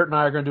back, Garrett and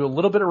I are going to do a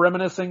little bit of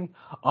reminiscing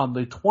on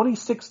the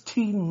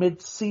 2016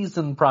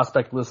 mid-season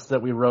prospect list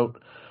that we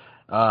wrote.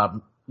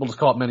 We'll just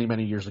call it many,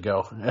 many years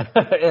ago.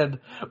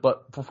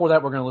 But before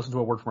that, we're going to listen to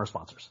a word from our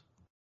sponsors.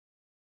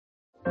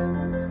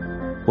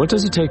 What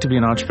does it take to be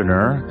an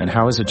entrepreneur, and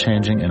how is it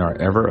changing in our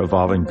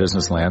ever-evolving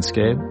business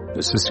landscape?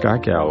 This is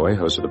Scott Galloway,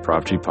 host of the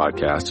Prop G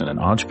podcast and an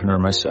entrepreneur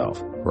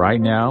myself.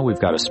 Right now, we've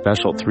got a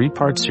special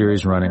 3-part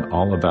series running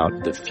all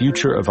about the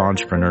future of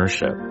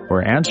entrepreneurship.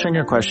 We're answering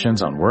your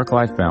questions on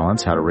work-life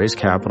balance, how to raise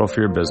capital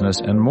for your business,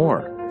 and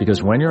more.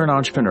 Because when you're an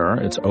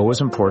entrepreneur, it's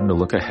always important to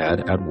look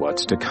ahead at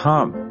what's to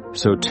come.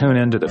 So tune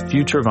in to the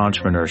Future of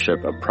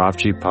Entrepreneurship, a Prop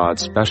G pod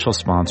special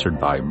sponsored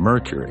by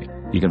Mercury.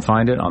 You can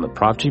find it on the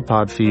Prop G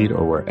pod feed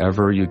or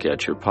wherever you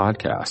get your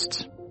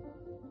podcasts.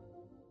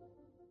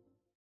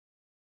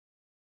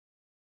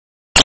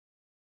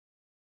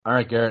 All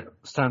right, Garrett,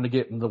 it's time to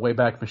get in the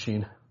Wayback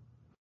Machine.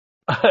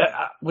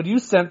 When you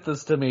sent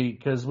this to me,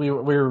 because we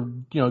were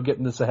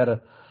getting this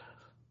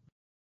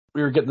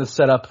we were getting this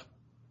set up,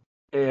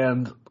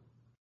 and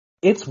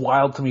it's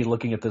wild to me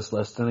looking at this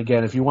list. And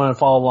again, if you want to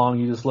follow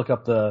along, you just look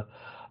up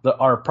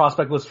our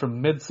prospect list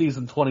from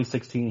mid-season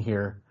 2016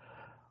 here.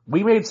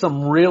 We made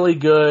some really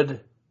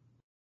good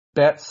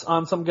bets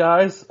on some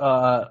guys.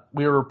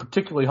 We were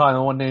particularly high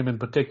on one name in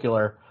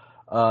particular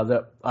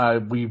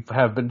that we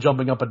have been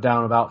jumping up and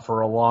down about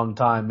for a long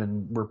time,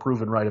 and we're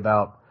proven right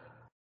about.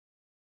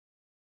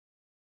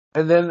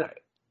 And then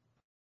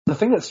the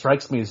thing that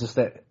strikes me is just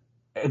that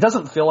it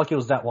doesn't feel like it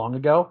was that long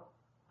ago,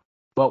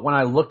 but when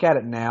I look at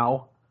it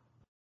now,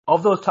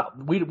 of those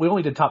we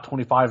only did top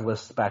 25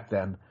 lists back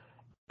then,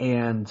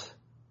 and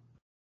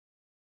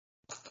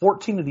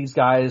 14 of these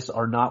guys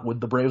are not with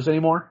the Braves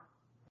anymore.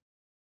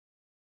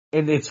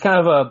 And it's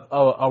kind of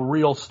a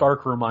real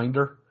stark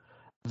reminder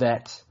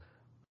that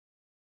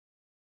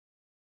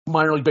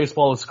minor league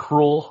baseball is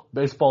cruel.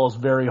 Baseball is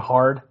very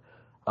hard.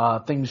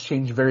 Things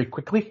change very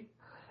quickly.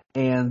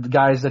 And the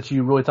guys that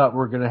you really thought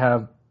were going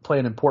to play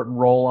an important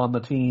role on the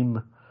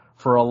team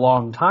for a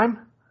long time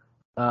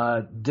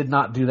did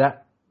not do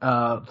that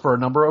for a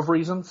number of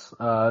reasons,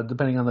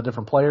 depending on the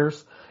different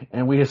players.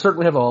 And we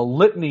certainly have a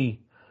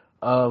litany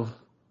of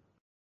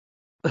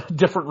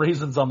different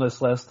reasons on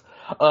this list.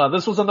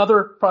 This was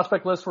another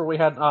prospect list where we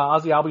had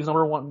Ozzie Albies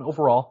number 1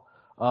 overall.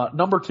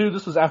 Number 2,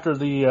 this was after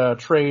the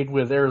trade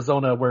with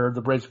Arizona where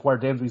the Braves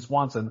acquired Dansby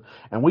Swanson,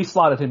 and we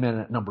slotted him in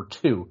at number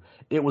 2.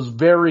 It was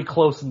very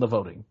close in the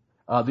voting.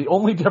 The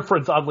only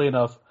difference, oddly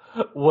enough,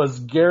 was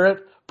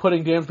Garrett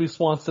putting Dansby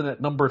Swanson at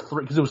number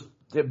 3, because it was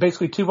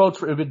basically 2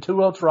 votes. It had been 2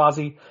 votes for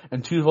Ozzie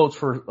and 2 votes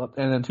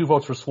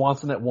for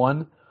Swanson at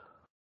 1.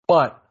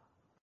 But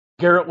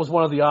Garrett was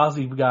one of the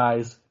Ozzie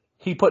guys.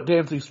 He put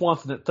Dansby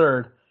Swanson at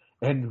 3rd.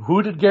 And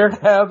who did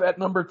Garrett have at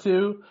number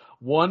 2?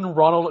 One,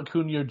 Ronald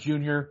Acuna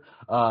Jr.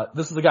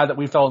 This is the guy that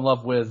we fell in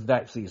love with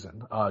that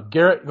season.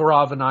 Garrett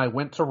Gaurav and I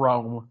went to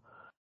Rome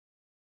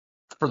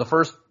for the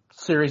first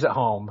series at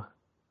home,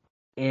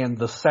 and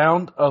the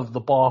sound of the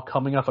ball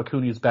coming off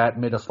Acuna's bat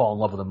made us fall in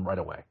love with him right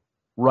away.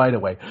 Right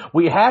away.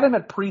 We had him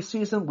at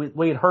preseason.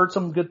 We had heard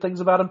some good things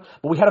about him,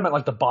 but we had him at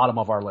like the bottom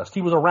of our list.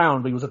 He was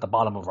around, but he was at the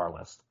bottom of our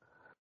list.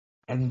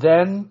 And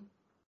then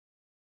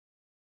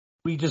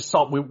we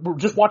were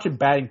just watching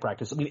batting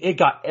practice. I mean, it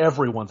got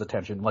everyone's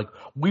attention. Like,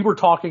 we were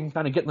talking,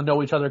 kind of getting to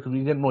know each other because we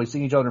didn't really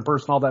see each other in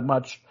person all that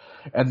much.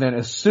 And then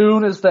as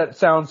soon as that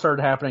sound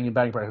started happening in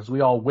batting practice,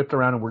 we all whipped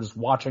around and we're just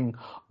watching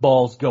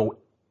balls go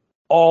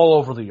all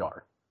over the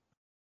yard.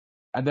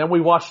 And then we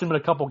watched him in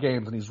a couple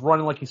games, and he's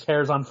running like his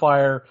hair's on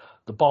fire.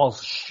 The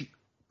ball's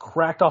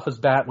cracked off his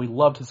bat. We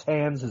loved his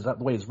hands, the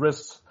way his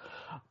wrists,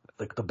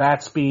 the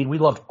bat speed. We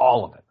loved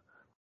all of it.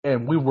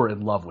 And we were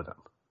in love with him.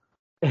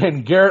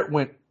 And Garrett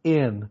went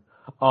in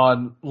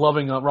on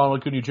loving Ronald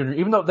Acuna Jr.,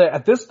 even though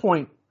at this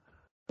point,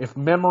 if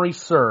memory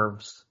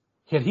serves,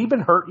 had he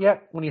been hurt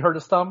yet when he hurt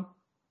his thumb?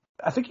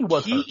 I think he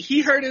was hurt.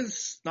 He hurt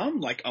his thumb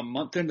like a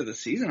month into the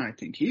season, I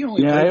think. He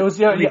only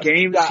played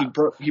games. Yeah. He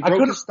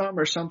broke his thumb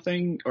or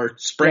something, or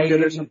sprained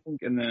it or something,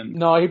 and then...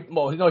 No,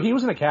 he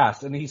was in a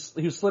cast, and he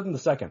slid in the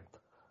second.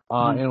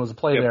 And it was a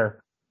play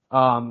there.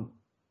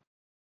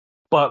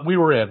 But we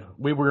were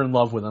in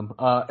love with him.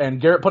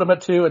 And Garrett put him at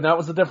 2, and that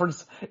was the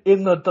difference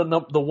in the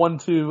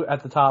 1-2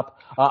 at the top.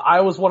 I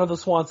was one of the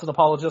Swanson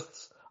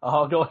apologists.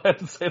 I'll go ahead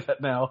and say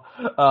that now.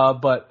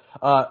 But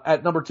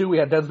at number 2, we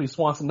had Dansby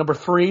Swanson. Number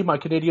 3, my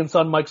Canadian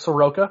son, Mike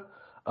Soroka,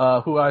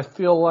 who I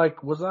feel like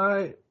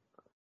that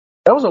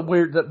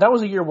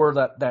was a year where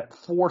that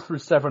 4 through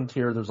 7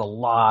 tier, there's a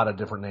lot of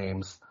different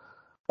names.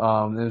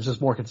 And there's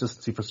just more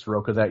consistency for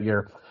Soroka that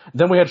year.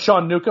 Then we had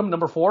Sean Newcomb,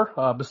 number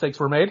 4, mistakes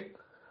were made.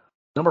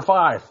 Number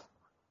 5,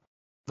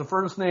 the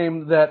first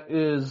name that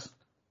is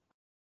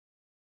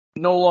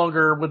no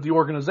longer with the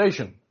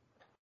organization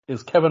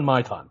is Kevin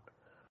Maitan.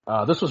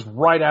 This was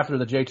right after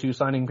the J2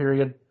 signing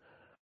period.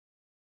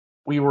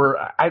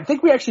 I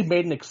think we actually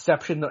made an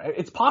exception.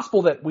 It's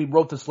possible that we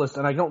wrote this list,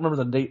 and I don't remember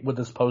the date when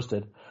this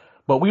posted,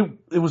 but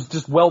it was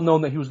just well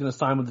known that he was going to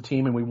sign with the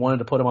team, and we wanted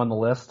to put him on the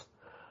list.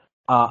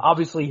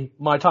 Obviously,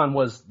 Maitan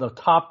was the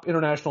top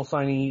international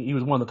signee. He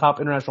was one of the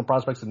top international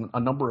prospects in a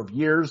number of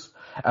years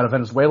out of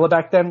Venezuela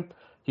back then.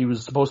 He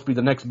was supposed to be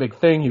the next big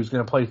thing. He was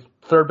going to play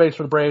third base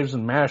for the Braves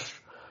and mash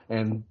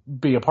and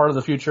be a part of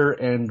the future.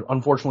 And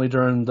unfortunately,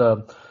 during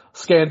the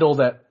scandal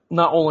that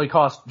not only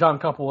cost John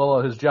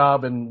Capuella his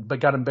job but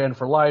got him banned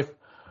for life,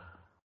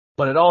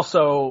 but it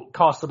also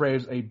cost the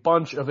Braves a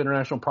bunch of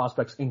international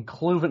prospects,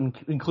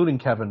 including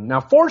Kevin.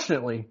 Now,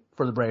 fortunately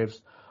for the Braves,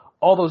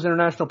 all those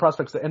international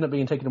prospects that end up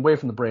being taken away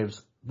from the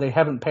Braves, they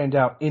haven't panned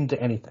out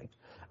into anything.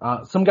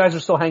 Some guys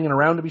are still hanging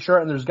around, to be sure,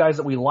 and there's guys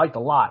that we liked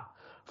a lot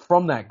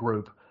from that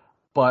group.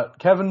 But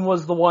Kevin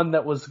was the one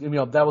that was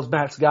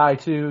Matt's guy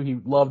too. He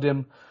loved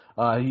him.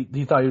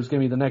 He thought he was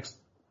going to be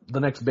the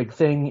next big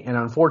thing, and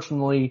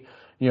unfortunately,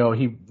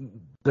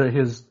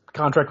 his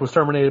contract was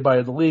terminated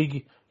by the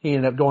league. He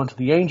ended up going to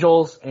the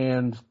Angels,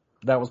 and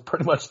that was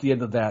pretty much the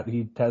end of that.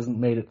 He hasn't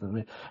made it.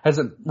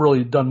 Hasn't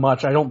really done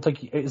much. I don't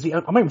think I'm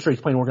not even sure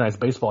he's playing organized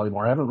baseball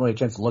anymore. I haven't really had a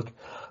chance to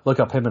look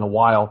up him in a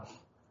while.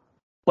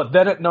 But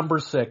then at number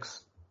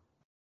 6,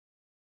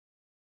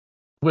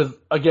 with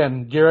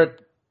again Garrett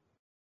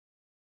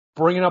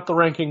bringing up the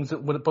rankings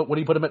when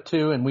he put him at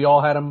 2, and we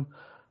all had him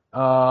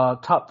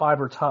top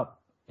 5 or top.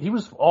 He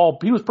was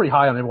pretty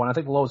high on everyone. I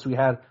think the lowest we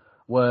had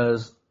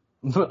was,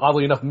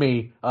 oddly enough,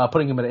 me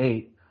putting him at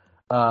 8.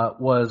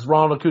 Was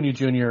Ronald Acuna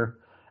Jr.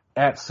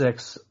 at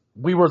 6.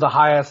 We were the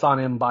highest on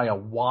him by a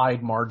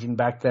wide margin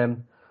back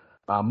then.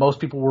 Most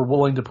people were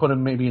willing to put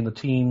him maybe in the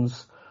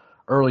teens,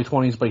 early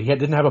 20s, but he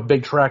didn't have a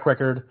big track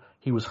record.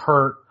 He was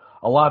hurt.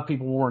 A lot of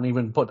people weren't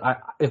even put.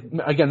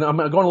 Again, I'm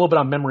going a little bit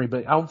on memory,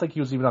 but I don't think he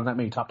was even on that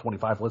many top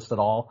 25 lists at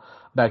all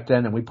back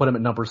then, and we put him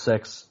at number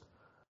 6.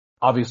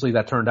 Obviously,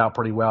 that turned out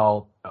pretty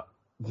well.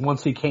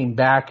 Once he came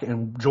back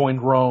and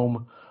joined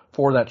Rome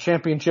for that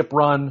championship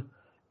run,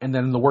 and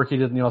then the work he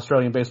did in the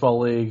Australian Baseball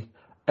League,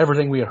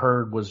 everything we had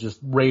heard was just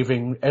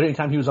raving.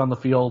 Anytime he was on the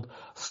field,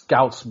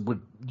 scouts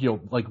would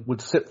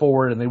sit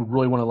forward and they would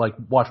really want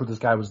to watch what this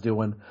guy was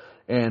doing.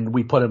 And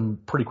we put him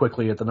pretty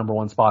quickly at the number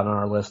 1 spot on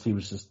our list. He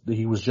was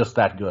just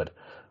that good.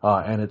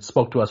 And it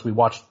spoke to us. We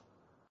watched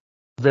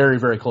very,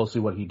 very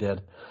closely what he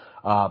did.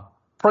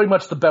 Pretty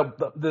much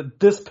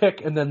this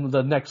pick and then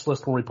the next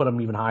list where we put him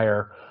even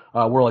higher,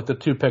 were like the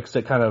 2 picks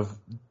that kind of,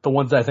 the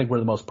ones that I think we're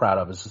the most proud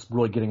of is just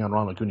really getting on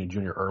Ronald Acuna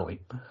Jr. early.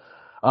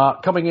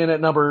 Coming in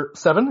at number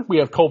 7, we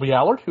have Colby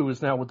Allard, who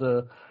is now with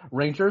the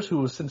Rangers,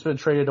 who has since been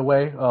traded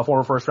away,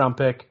 former first-round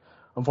pick.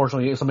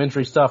 Unfortunately, some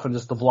injury stuff and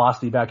just the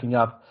velocity backing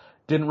up.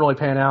 Didn't really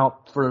pan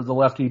out for the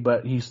lefty,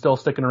 but he's still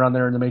sticking around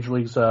there in the major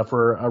leagues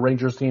for a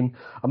Rangers team.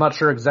 I'm not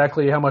sure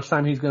exactly how much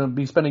time he's going to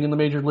be spending in the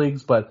major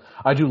leagues, but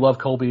I do love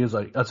Colby as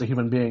a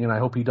human being, and I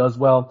hope he does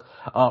well.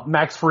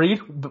 Max Fried,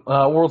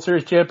 World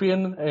Series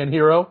champion and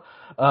hero,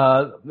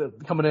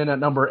 coming in at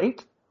number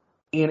 8.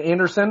 Ian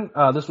Anderson,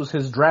 this was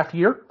his draft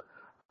year,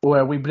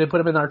 where we did put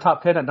him in our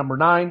top 10 at number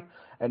 9.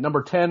 At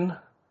number 10,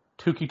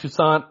 Touki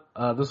Toussaint.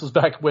 This was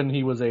back when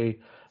he was a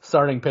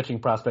starting pitching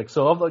prospect.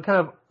 So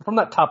from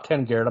that top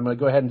 10, Garrett, I'm going to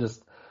go ahead and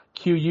just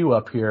cue you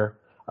up here.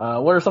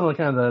 What are some of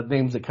the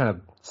names that kind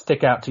of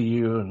stick out to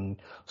you and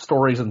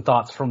stories and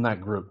thoughts from that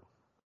group?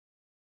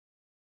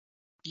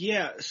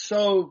 Yeah,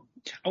 so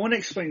I want to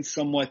explain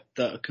somewhat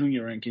the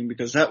Acuna ranking,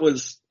 because that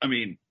was,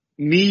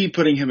 me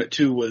putting him at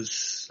 2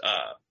 was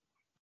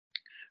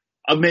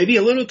maybe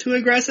a little too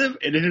aggressive.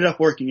 It ended up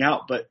working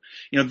out, but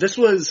this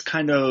was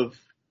kind of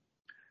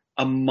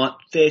a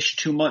month-ish,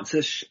 2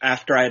 months-ish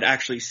after I had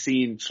actually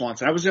seen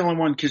Swanson. I was the only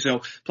one because,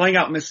 playing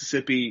out in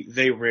Mississippi,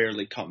 they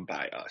rarely come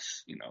by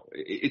us,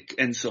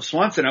 and so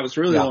Swanson, I was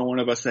really the only one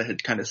of us that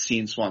had kind of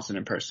seen Swanson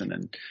in person.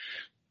 And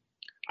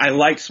I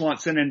like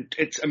Swanson, and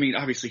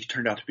obviously he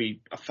turned out to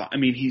be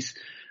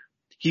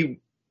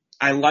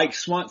I like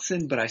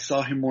Swanson, but I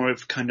saw him more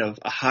of kind of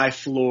a high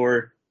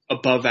floor,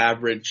 above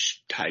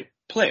average type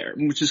player,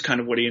 which is kind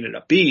of what he ended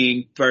up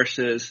being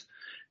versus,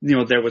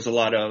 there was a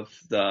lot of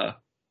the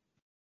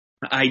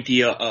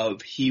idea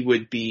of he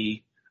would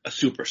be a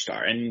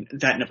superstar, and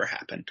that never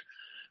happened.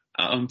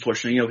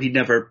 Unfortunately, he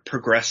never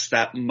progressed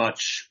that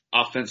much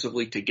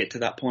offensively to get to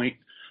that point.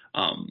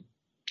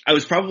 I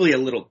was probably a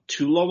little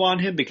too low on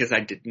him because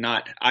I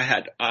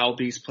had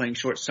Albies playing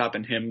shortstop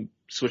and him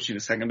switching to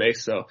second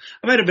base. So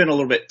I might have been a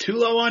little bit too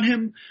low on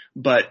him,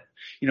 but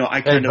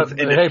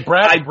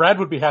Brad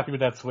would be happy with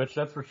that switch.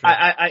 That's for sure.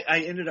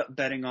 I ended up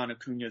betting on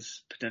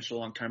Acuna's potential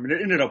long term, and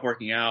it ended up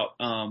working out.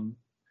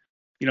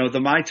 The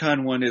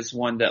Maitan one is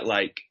one that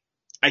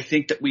I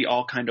think that we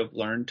all kind of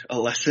learned a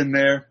lesson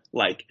there.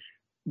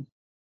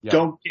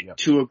 Don't get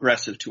too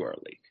aggressive too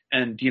early.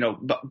 And,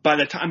 by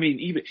the time,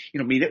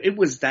 it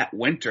was that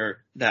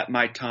winter that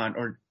Maitan,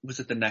 or was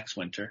it the next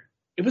winter?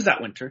 It was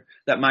that winter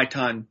that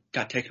Maitan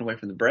got taken away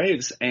from the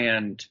Braves.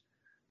 And,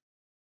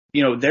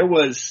 there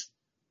was,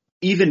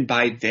 even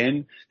by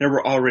then, there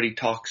were already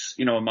talks,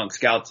 among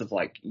scouts of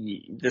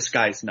this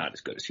guy's not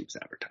as good as he was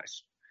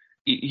advertised.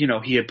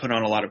 He had put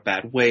on a lot of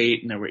bad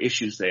weight and there were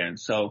issues there. And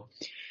so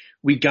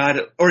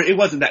it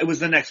wasn't that, it was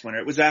the next winter.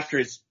 It was after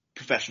his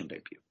professional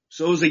debut.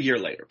 So it was a year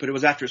later, but it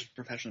was after his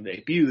professional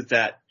debut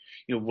that,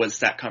 was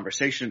that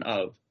conversation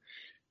of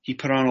he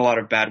put on a lot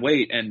of bad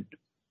weight and,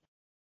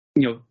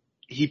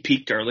 he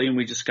peaked early and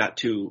we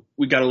got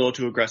a little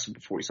too aggressive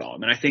before we saw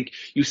him. And I think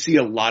you see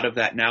a lot of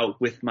that now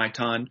with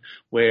Maitan,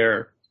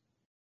 where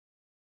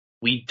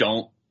we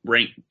don't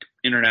rank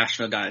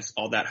international guys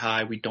all that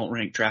high. We don't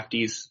rank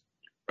draftees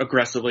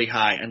aggressively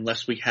high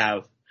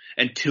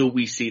until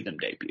we see them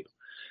debut.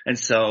 And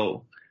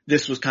so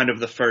this was kind of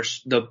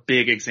the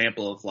big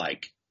example of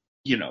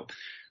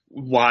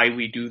why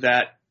we do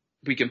that.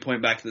 We can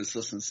point back to this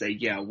list and say,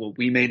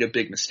 we made a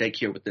big mistake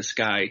here with this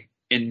guy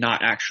in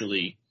not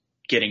actually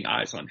getting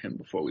eyes on him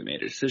before we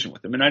made a decision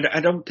with him. And I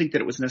don't think that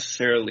it was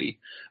necessarily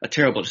a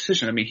terrible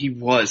decision. He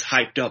was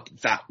hyped up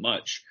that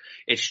much.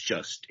 It's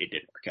just, it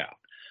didn't work out.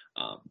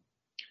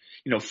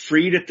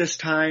 Fried at this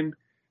time,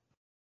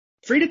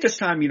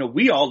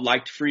 we all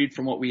liked Fried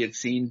from what we had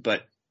seen,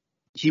 but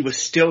he was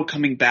still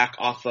coming back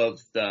off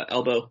of the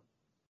elbow.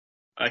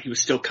 He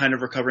was still kind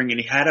of recovering, and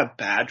he had a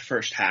bad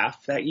first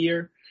half that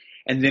year.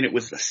 And then it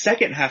was the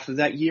second half of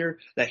that year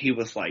that he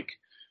was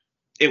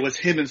it was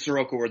him and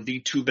Soroka were the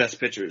two best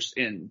pitchers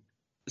in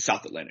the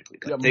South Atlantic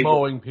League. They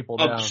mowing people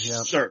down.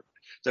 Absurd.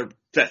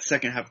 That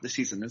second half of the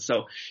season. And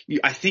so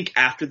I think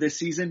after this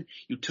season,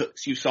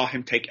 you saw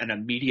him take an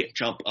immediate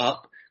jump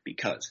up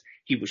because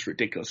he was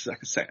ridiculous the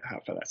second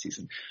half of that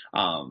season.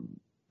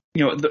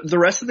 The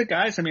rest of the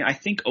guys, I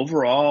think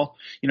overall,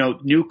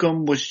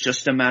 Newcomb was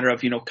just a matter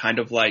of, kind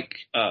of like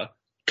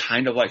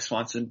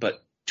Swanson,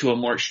 but to a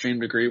more extreme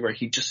degree where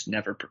he just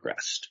never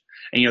progressed.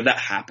 And, that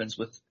happens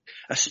with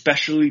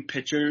especially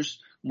pitchers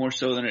more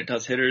so than it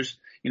does hitters.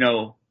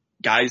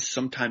 Guys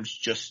sometimes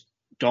just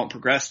don't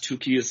progress.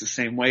 Tukey is the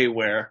same way,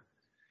 where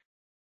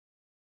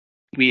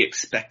we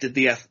expected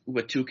the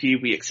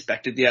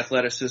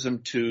athleticism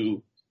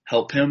to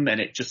help him,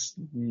 and it just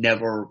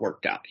never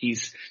worked out.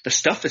 The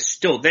stuff is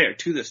still there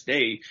to this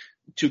day.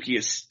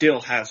 Tukey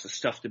still has the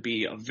stuff to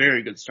be a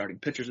very good starting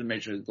pitcher at the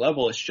major league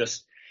level. It's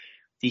just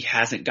he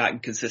hasn't gotten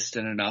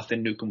consistent enough,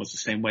 and Newcomb was the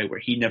same way, where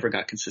he never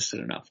got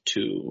consistent enough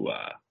to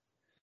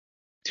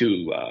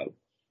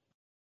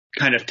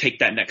kind of take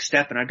that next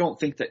step. And I don't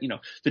think that,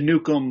 the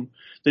Newcomb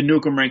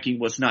ranking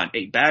was not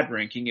a bad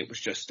ranking. It was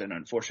just an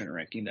unfortunate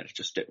ranking that it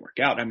just didn't work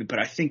out. But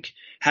I think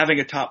having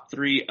a top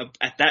three of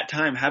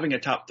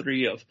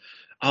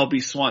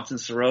Albies, Swanson,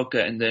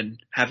 Soroka, and then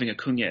having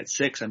Acuna at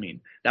 6,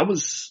 that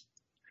was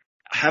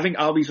having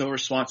Albies over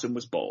Swanson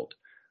was bold.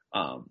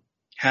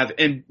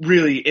 And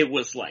really it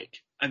was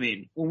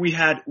when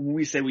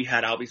we say we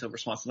had Albies over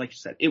Swanson, like you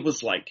said, it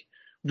was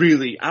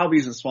really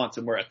Albies and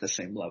Swanson were at the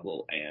same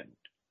level, and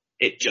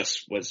it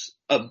just was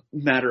a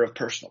matter of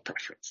personal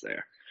preference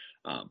there.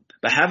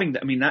 But having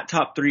that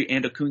top 3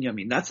 and Acuna,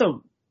 that's a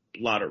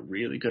lot of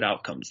really good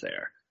outcomes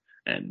there.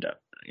 And,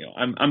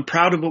 I'm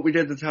proud of what we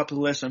did at the top of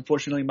the list.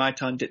 Unfortunately,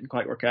 Maitan didn't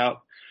quite work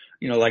out,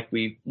 like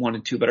we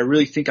wanted to, but I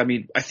really think,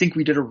 I think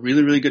we did a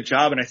really, really good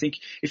job. And I think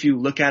if you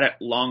look at it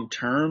long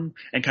term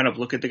and kind of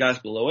look at the guys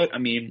below it,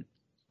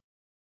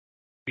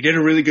 we did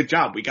a really good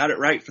job. We got it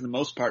right for the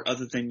most part,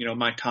 other than,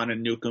 Maitan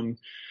and Newcomb.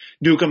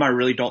 Newcomb, I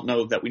really don't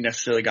know that we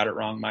necessarily got it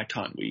wrong.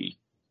 Maitan, we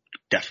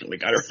definitely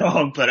got it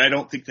wrong, but I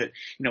don't think that,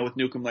 with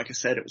Newcomb, like I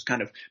said, it was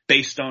kind of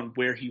based on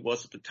where he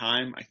was at the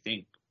time. I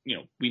think,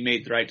 we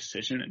made the right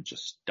decision, and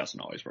just doesn't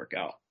always work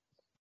out.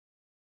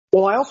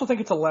 Well, I also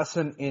think it's a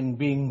lesson in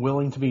being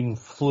willing to being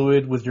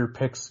fluid with your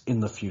picks in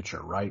the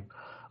future, right?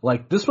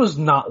 Like, this was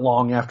not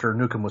long after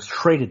Newcomb was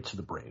traded to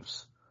the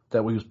Braves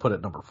that we was put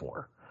at number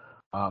 4.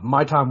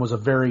 Maitan was a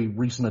very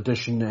recent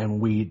addition, and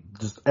we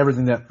just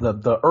everything that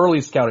the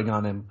early scouting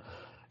on him,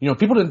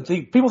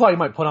 people thought he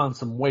might put on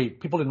some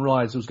weight. People didn't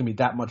realize it was going to be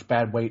that much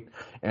bad weight,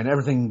 and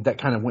everything that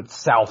kind of went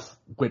south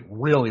went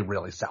really,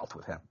 really south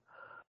with him.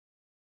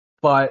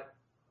 But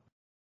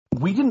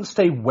we didn't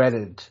stay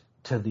wedded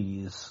to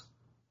these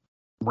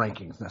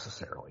rankings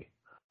necessarily.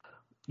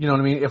 You know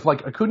what I mean? If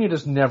like Acuna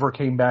just never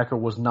came back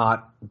or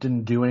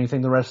didn't do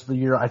anything the rest of the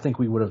year, I think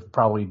we would have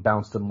probably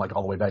bounced him like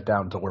all the way back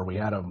down to where we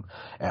had him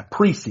at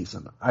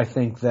preseason. I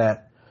think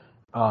that,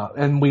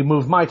 and we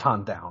moved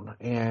Maitan down,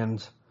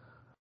 and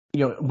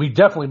we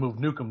definitely moved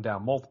Newcomb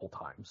down multiple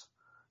times.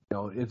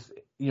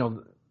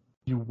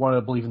 You want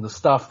to believe in the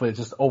stuff, but it's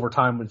just over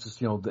time, it's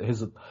just,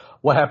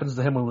 what happens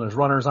to him when there's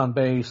runners on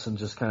base and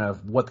just kind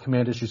of what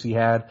command issues he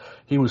had.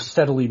 He was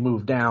steadily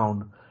moved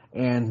down,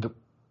 and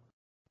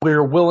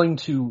we're willing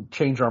to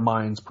change our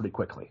minds pretty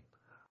quickly,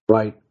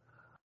 right?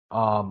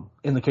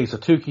 In the case of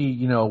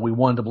Tukey, we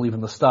wanted to believe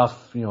in the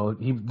stuff.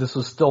 This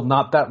was still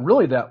not that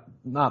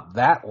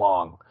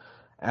long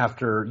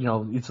after,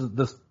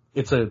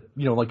 it's a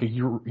like a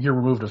year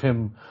removed of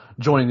him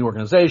joining the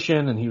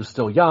organization, and he was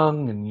still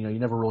young, and you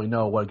never really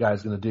know what a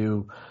guy's going to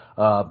do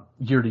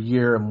year to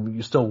year, and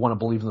you still want to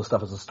believe in the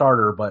stuff as a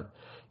starter, but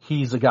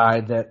he's a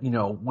guy that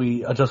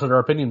we adjusted our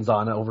opinions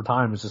on over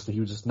time. It's just that he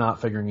was just not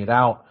figuring it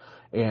out,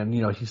 and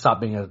he stopped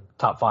being a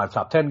top 5,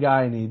 top 10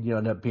 guy, and he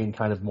ended up being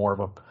kind of more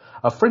of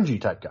a fringy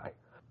type guy.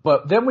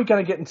 But then we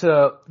kind of get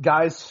into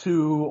guys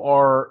who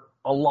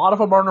a lot of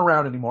them aren't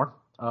around anymore,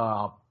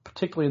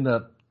 particularly in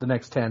the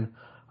next 10.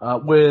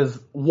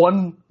 With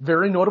one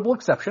very notable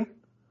exception.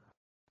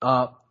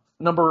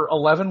 Number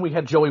 11, we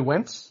had Joey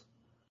Wentz,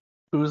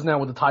 who is now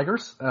with the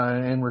Tigers,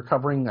 and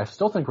I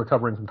still think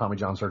recovering from Tommy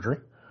John surgery.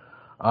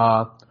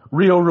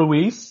 Rio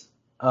Ruiz,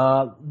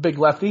 big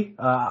lefty,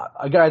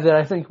 a guy that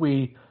I think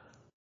we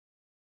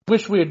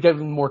wish we had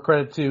given more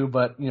credit to,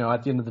 but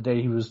at the end of the day,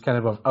 he was kind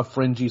of a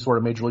fringy sort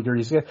of major leaguer.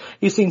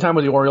 He's seen time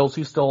with the Orioles.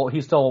 He's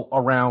still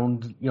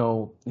around,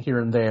 here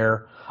and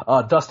there.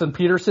 Dustin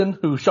Peterson,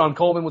 who Sean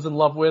Coleman was in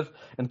love with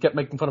and kept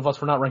making fun of us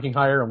for not ranking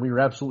higher, and we were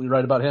absolutely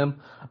right about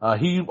him.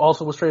 He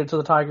also was traded to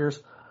the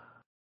Tigers.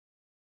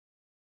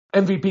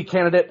 MVP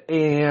candidate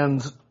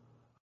and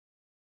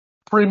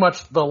pretty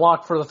much the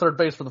lock for the third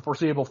base for the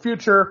foreseeable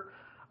future.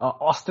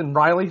 Austin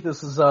Riley,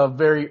 this is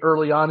very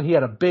early on. He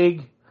had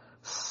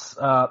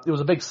it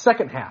was a big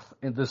second half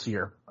in this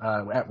year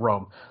at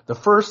Rome. The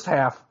first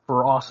half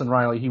for Austin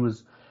Riley,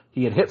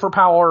 he had hit for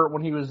power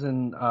when he was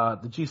in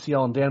the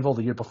GCL in Danville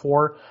the year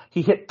before.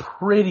 He hit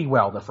pretty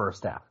well the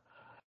first half.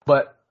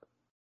 But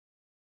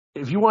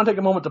if you want to take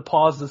a moment to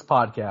pause this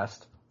podcast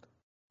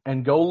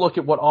and go look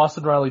at what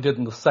Austin Riley did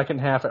in the second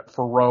half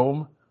for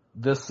Rome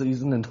this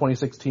season in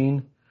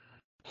 2016,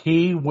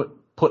 he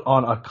put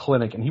on a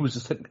clinic, and he was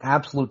just hitting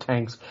absolute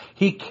tanks.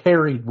 He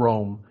carried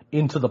Rome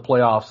into the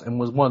playoffs and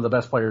was one of the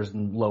best players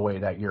in low A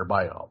that year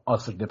by a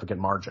significant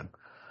margin.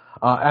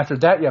 After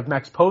that, you have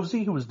Max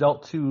Posey, who was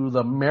dealt to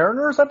the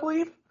Mariners, I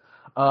believe.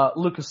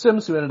 Lucas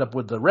Sims, who ended up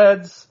with the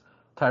Reds.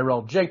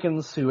 Tyrell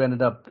Jenkins, who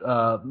ended up,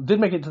 did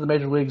make it to the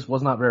major leagues,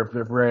 was not very,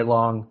 very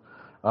long,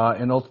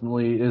 and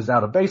ultimately is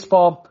out of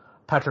baseball.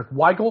 Patrick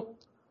Weigel,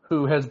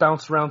 who has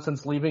bounced around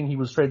since leaving. He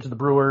was traded to the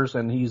Brewers,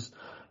 and he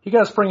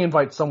got a spring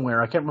invite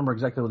somewhere. I can't remember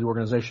exactly the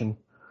organization.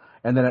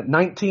 And then at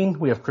 19,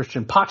 we have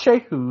Christian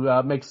Pache,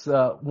 who makes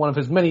one of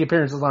his many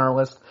appearances on our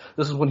list.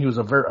 This is when he was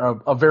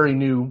a very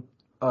new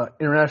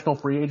international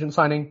free agent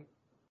signing.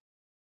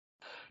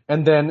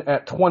 And then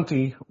at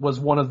 20 was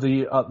one of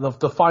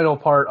the final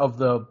part of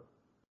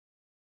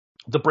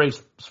the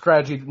Braves'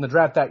 strategy in the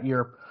draft that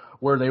year,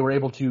 where they were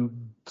able to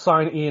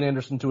sign Ian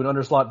Anderson to an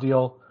underslot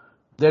deal,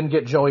 then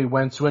get Joey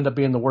Wentz, who ended up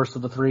being the worst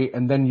of the three,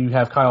 and then you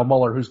have Kyle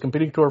Muller, who's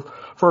competing for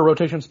a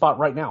rotation spot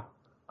right now.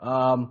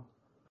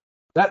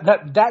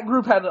 That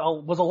group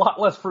was a lot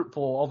less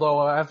fruitful, although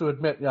I have to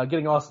admit,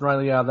 getting Austin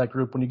Riley out of that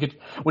group,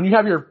 when you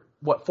have your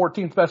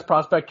 14th best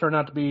prospect turn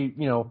out to be,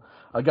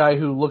 a guy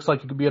who looks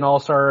like he could be an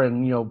all-star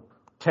and,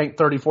 tank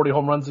 30, 40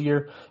 home runs a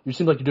year, you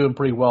seem like you're doing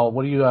pretty well.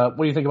 What do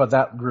you think about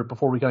that group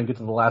before we kind of get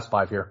to the last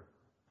 5 here?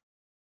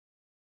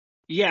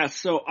 Yeah,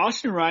 so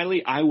Austin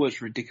Riley, I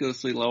was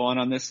ridiculously low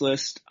on this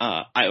list.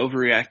 I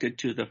overreacted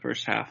to the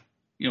first half,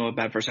 a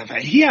bad first half.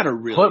 He had a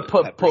really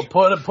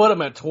put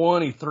him at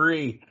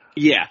 23.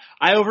 Yeah,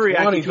 I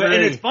overreacted to it.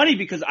 And it's funny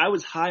because I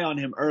was high on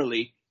him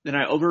early, then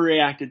I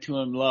overreacted to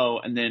him low,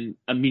 and then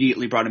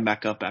immediately brought him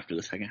back up after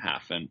the second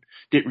half and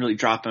didn't really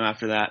drop him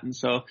after that. And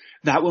so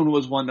that one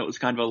was one that was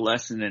kind of a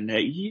lesson in,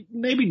 hey,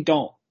 maybe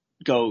don't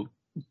go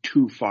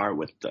too far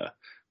with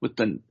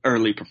the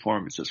early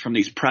performances from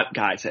these prep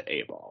guys at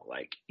A-ball.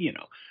 Like,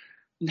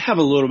 have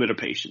a little bit of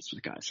patience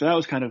with guys. So that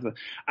was kind of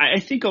I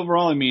think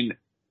overall,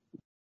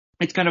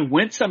 it's kind of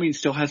Wentz,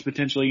 still has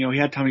potential. He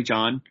had Tommy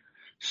John.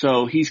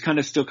 So he's kind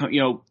of still,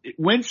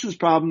 Wentz's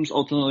problems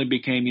ultimately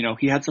became,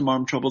 he had some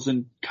arm troubles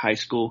in high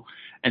school,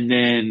 and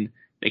then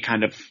they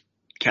kind of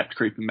kept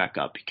creeping back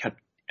up.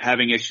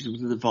 having issues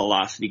with the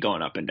velocity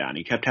going up and down.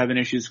 He kept having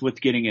issues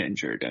with getting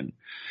injured, and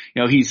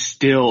he's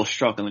still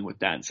struggling with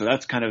that. And so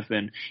that's kind of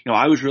been,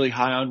 I was really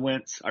high on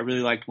Wentz. I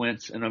really liked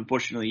Wentz, and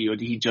unfortunately,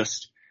 he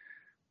just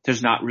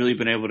has not really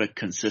been able to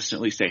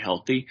consistently stay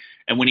healthy.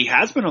 And when he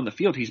has been on the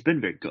field, he's been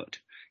very good.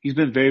 He's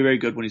been very, very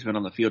good when he's been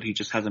on the field. He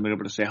just hasn't been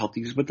able to stay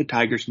healthy. He's with the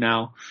Tigers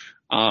now.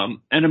 And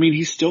I mean,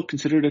 he's still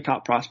considered a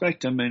top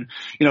prospect. I mean,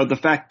 the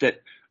fact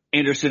that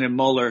Anderson and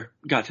Mueller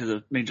got to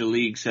the major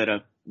leagues at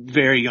a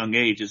very young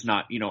age is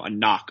not, a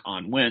knock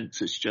on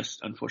Wentz. It's just,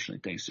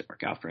 unfortunately, things didn't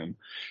work out for him.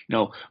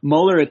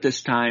 Mueller at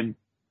this time,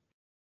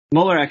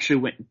 Mueller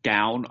actually went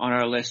down on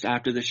our list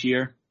after this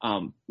year.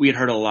 We had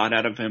heard a lot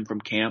out of him from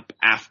camp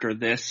after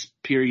this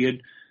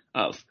period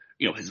of,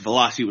 his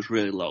velocity was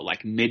really low,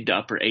 like mid to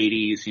upper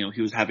 80s.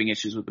 He was having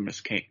issues with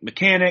the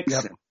mechanics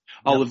and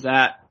all of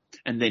that.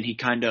 And then he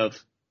kind of,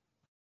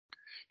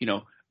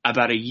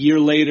 about a year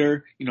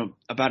later,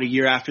 about a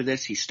year after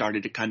this, he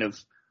started to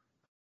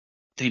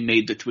they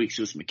made the tweaks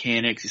to his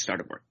mechanics. He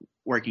started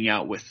working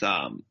out with,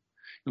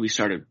 we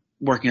started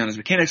working on his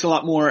mechanics a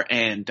lot more,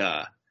 and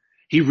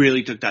he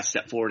really took that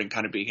step forward and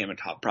kind of became a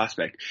top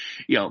prospect.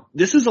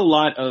 This is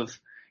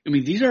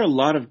these are a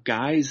lot of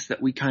guys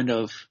that we kind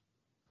of,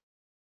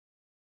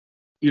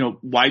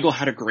 Weigel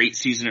had a great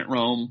season at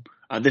Rome.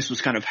 This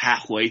was kind of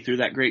halfway through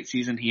that great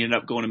season. He ended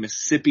up going to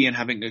Mississippi and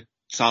having a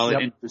solid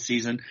end of the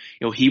season.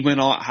 He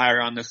went a lot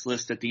higher on this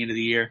list at the end of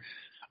the year.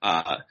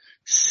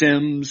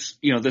 Sims,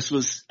 this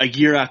was a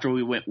year after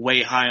we went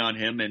way high on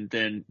him, and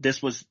then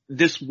this was,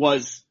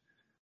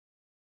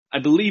 I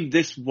believe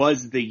this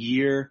was the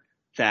year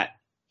that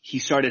he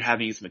started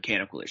having his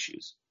mechanical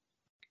issues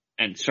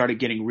and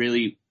started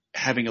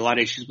having a lot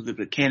of issues with the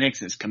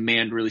mechanics, and his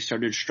command really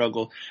started to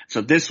struggle.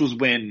 So this was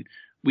when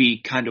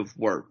we kind of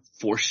were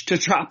forced to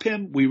drop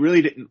him. We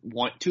really didn't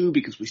want to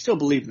because we still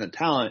believe in the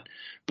talent,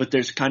 but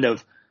there's kind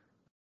of,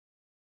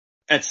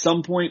 at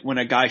some point when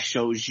a guy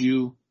shows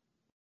you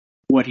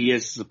what he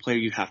is as a player,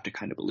 you have to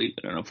kind of believe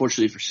it. And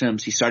unfortunately for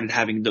Sims, he started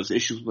having those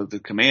issues with the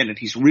command, and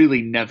he's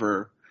really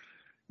never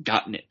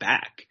gotten it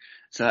back.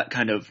 So that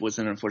kind of was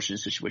an unfortunate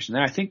situation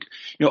there. I think,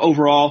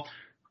 overall,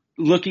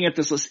 looking at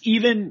this list,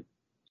 even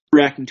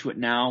reacting to it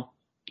now,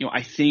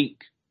 I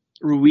think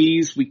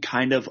Ruiz, we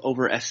kind of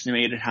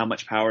overestimated how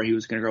much power he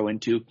was going to grow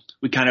into.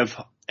 We kind of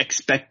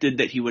expected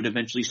that he would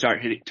eventually start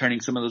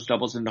turning some of those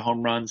doubles into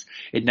home runs.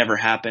 It never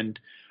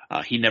happened.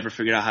 He never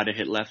figured out how to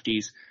hit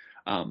lefties.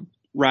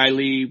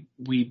 Riley,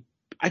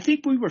 I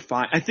think we were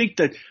fine. I think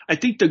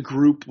the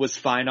group was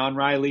fine on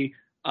Riley.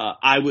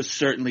 I was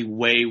certainly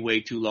way,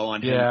 way too low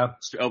on him. Yeah.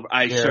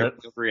 I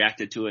certainly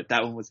overreacted to it.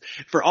 That one was,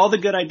 for all the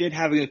good I did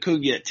having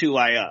Acuna at 2,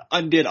 I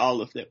undid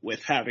all of it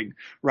with having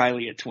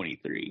Riley at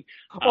 23.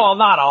 Well,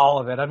 not all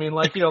of it. I mean,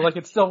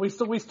 it's still,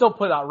 we still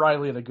put out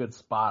Riley in a good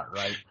spot,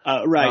 right?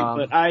 Right.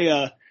 But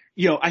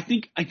I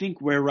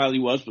think where Riley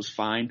was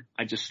fine.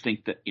 I just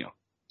think that,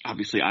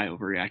 obviously I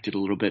overreacted a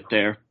little bit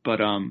there, but,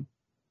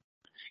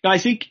 I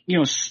think,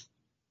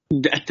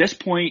 at this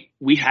point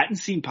we hadn't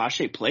seen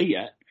Pache play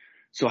yet.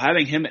 So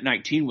having him at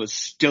 19 was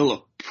still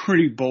a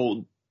pretty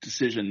bold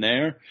decision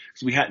there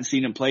because we hadn't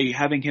seen him play.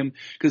 Having him,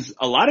 because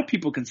a lot of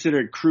people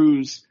considered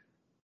Cruz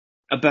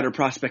a better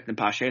prospect than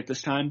Pache at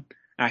this time.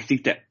 And I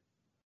think that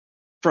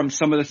from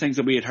some of the things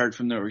that we had heard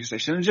from the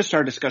organization and just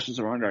our discussions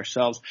around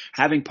ourselves,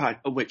 having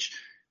which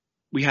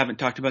we haven't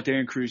talked about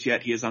Darian Cruz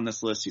yet. He is on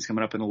this list. He's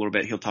coming up in a little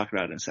bit. He'll talk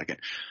about it in a second.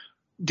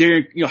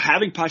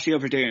 Having Pache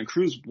over Darian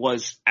Cruz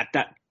was at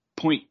that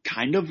point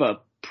kind of a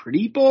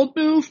pretty bold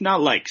move, not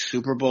like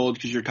super bold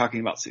because you're talking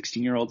about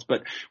 16-year-olds,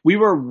 but we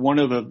were one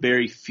of a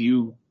very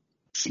few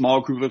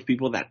small group of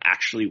people that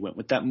actually went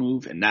with that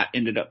move, and that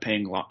ended up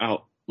paying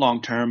out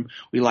long term.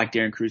 We like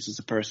Darian Cruz as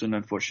a person.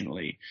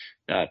 Unfortunately,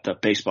 the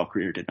baseball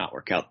career did not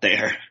work out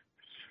there.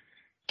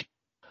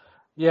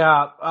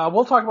 Yeah,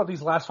 we'll talk about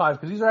these last 5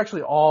 because these are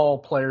actually all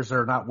players that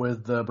are not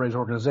with the Braves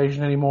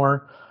organization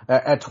anymore.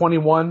 At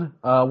 21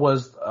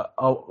 was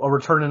a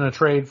return in a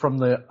trade from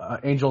the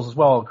Angels as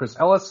well. Chris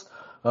Ellis,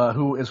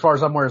 who, as far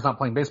as I'm aware, is not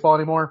playing baseball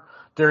anymore.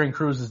 Darian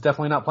Cruz is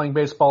definitely not playing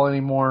baseball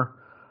anymore.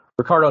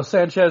 Ricardo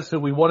Sanchez, who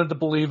we wanted to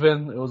believe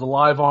in, it was a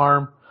live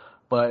arm,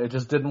 but it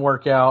just didn't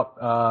work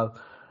out.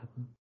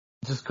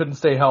 Just couldn't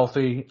stay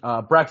healthy.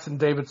 Braxton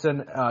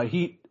Davidson,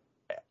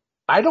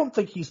 I don't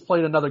think he's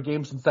played another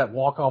game since that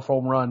walk-off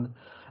home run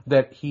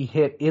that he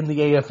hit in the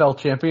AFL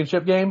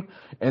championship game,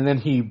 and then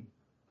he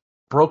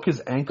broke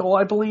his ankle,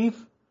 I believe,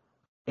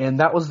 and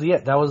that was the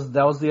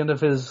end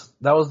of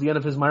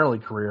his minor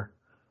league career,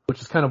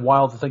 which is kind of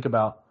wild to think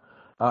about.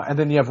 And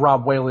then you have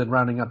Rob Whalen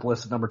rounding up the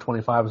list at number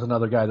 25 as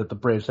another guy that the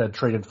Braves had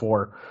traded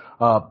for,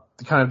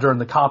 kind of during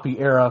the copy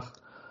era.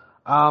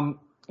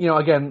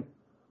 Again,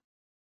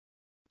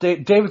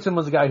 Davidson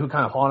was a guy who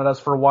kind of haunted us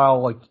for a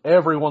while. Like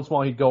every once in a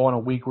while he'd go on a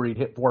week where he'd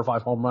hit 4 or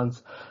 5 home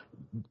runs.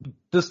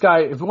 This guy,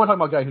 if you want to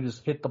talk about a guy who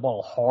just hit the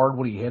ball hard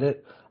when he hit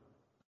it,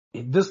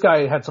 this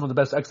guy had some of the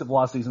best exit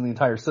velocities in the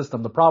entire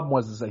system. The problem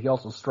was that he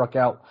also struck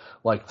out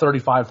like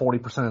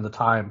 35-40% of the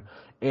time.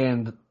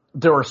 And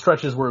there were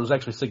stretches where it was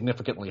actually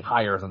significantly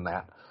higher than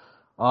that.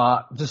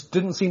 Just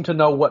didn't seem to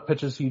know what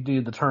pitches he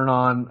needed to turn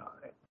on.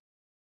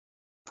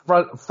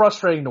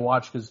 Frustrating to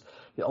watch because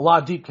a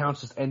lot of deep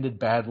counts just ended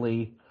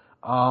badly.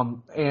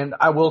 And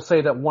I will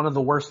say that one of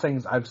the worst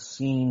things I've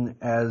seen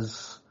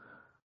as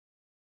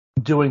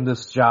doing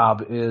this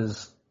job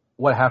is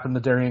what happened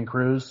to Darian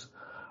Cruz.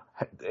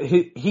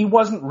 He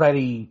wasn't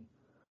ready.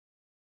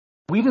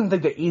 We didn't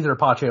think that either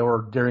Pache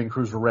or Darian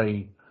Cruz were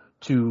ready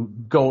to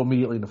go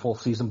immediately into full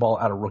season ball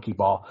out of rookie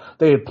ball.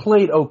 They had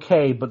played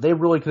okay, but they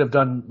really could have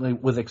done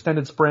with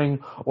extended spring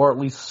or at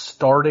least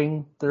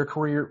starting their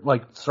career,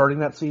 like starting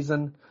that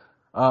season,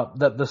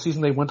 that the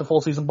season they went to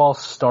full season ball,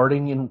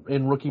 starting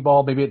in rookie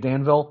ball, maybe at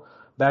Danville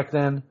back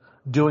then,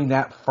 doing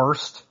that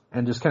first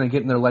and just kind of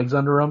getting their legs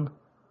under them.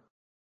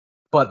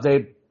 But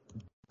they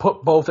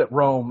put both at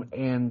Rome,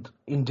 and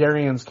in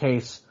Darian's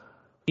case,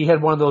 he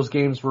had one of those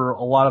games where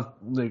a lot of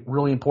the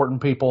really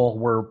important people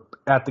were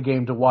at the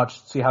game to watch,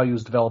 see how he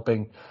was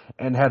developing,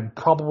 and had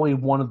probably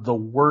one of the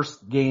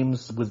worst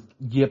games with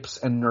yips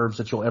and nerves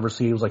that you'll ever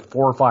see. It was like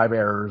 4 or 5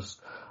 errors,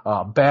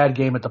 bad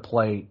game at the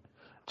plate.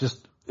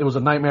 Just, it was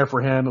a nightmare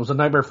for him. It was a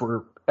nightmare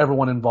for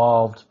everyone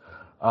involved.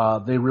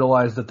 They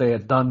realized that they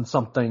had done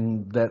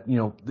something that,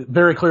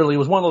 very clearly it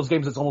was one of those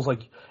games that's almost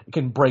like it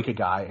can break a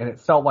guy, and it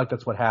felt like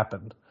that's what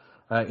happened.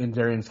 In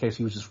Darian's case,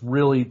 he was just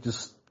really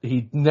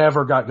he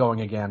never got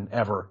going again,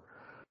 ever.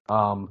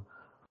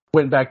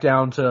 Went back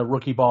down to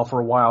rookie ball for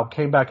a while,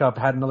 came back up,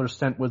 had another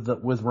stint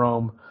with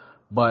Rome,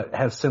 but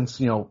has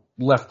since,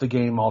 left the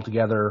game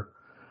altogether.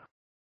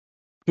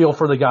 Feel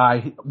for the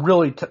guy,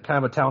 really kind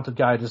of a talented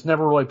guy, just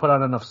never really put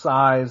on enough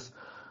size.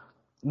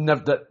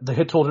 The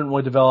hit tool didn't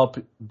really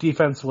develop.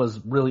 Defense was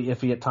really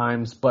iffy at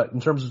times, but in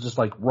terms of just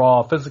like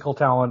raw physical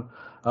talent,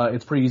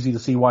 it's pretty easy to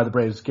see why the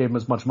Braves gave him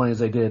as much money as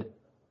they did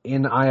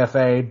in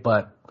IFA,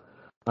 but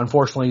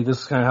unfortunately, this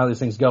is kind of how these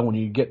things go when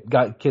you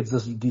got kids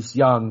this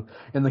young.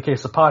 In the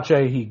case of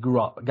Pache, he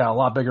grew up, got a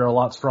lot bigger, a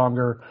lot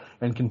stronger,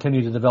 and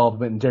continued to develop.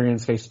 But in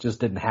Darian's case, it just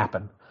didn't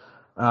happen.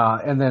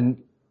 And then,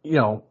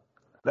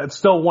 that's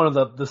still one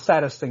of the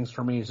saddest things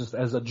for me is just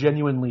as a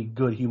genuinely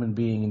good human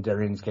being in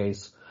Darian's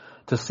case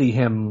to see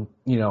him,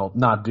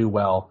 not do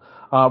well.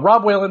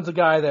 Rob Whalen's a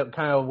guy that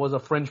kind of was a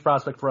fringe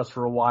prospect for us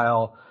for a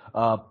while.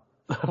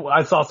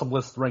 I saw some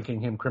lists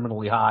ranking him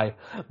criminally high,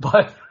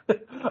 but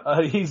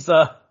he's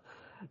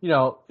he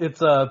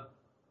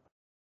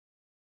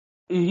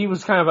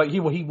was kind of he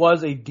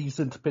was a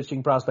decent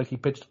pitching prospect. He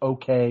pitched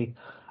okay.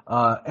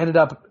 Ended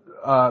up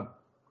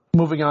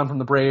moving on from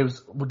the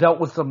Braves.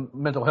 Dealt with some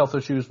mental health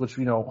issues, which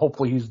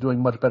hopefully he's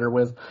doing much better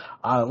with.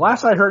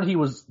 Last I heard, he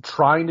was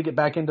trying to get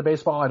back into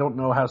baseball. I don't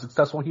know how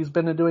successful he's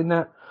been in doing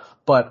that,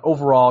 but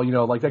overall,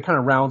 that kind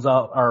of rounds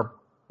out our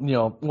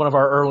one of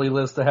our early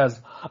lists that has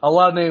a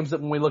lot of names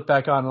that when we look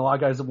back on, a lot of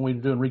guys that when we were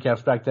doing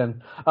recaps back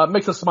then,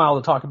 makes us smile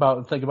to talk about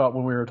and think about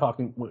when we were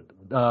talking,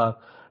 talking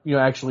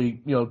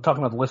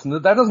about the list. And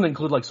that doesn't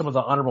include like some of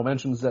the honorable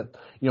mentions that,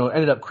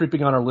 ended up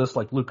creeping on our list,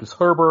 like Lucas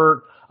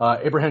Herbert,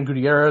 Abraham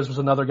Gutierrez was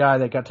another guy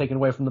that got taken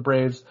away from the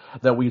Braves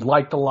that we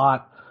liked a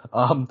lot.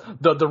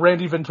 The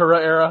Randy Ventura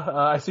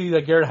era, I see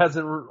that Garrett has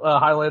it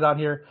highlighted on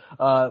here.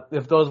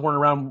 If those weren't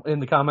around in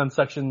the comments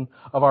section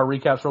of our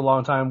recaps for a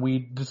long time, we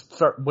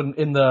just when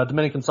in the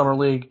Dominican Summer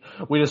League,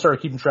 we just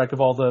started keeping track of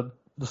all the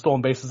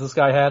stolen bases this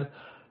guy had.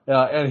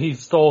 And he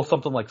stole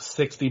something like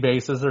 60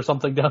 bases or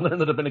something down there in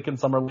the Dominican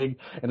Summer League,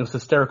 and it was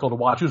hysterical to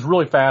watch. He was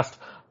really fast.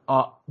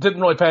 Didn't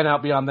really pan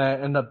out beyond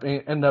that.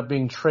 Ended up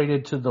being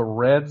traded to the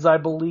Reds, I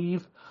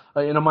believe,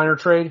 in a minor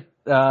trade.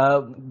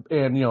 And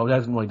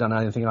hasn't really done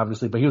anything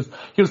obviously, but he was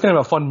kind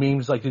of a fun meme.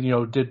 Just like,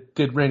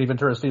 did Randy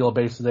Ventura steal a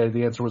base today?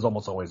 The answer was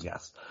almost always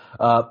yes.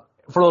 For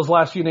those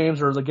last few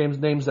names or the game's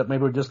names that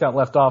maybe just got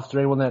left off, is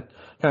there anyone that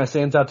kind of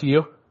stands out to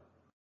you?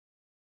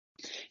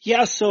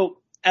 Yeah, so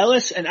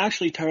Ellis and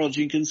actually Tyrell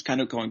Jenkins,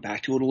 kind of going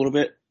back to it a little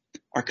bit,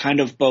 are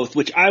kind of both,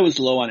 which I was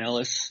low on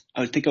Ellis.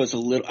 I think I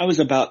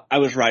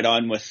was right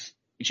on with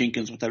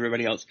Jenkins with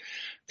everybody else.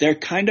 They're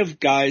kind of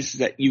guys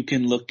that you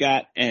can look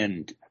at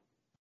and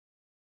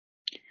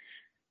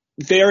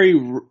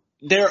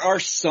there are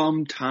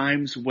some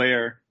times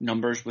where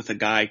numbers with a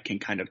guy can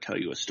kind of tell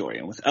you a story.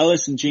 And with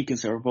Ellis and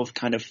Jenkins, they were both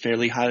kind of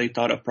fairly highly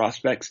thought of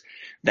prospects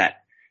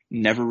that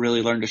never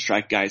really learned to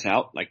strike guys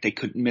out. Like they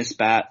couldn't miss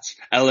bats.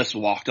 Ellis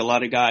walked a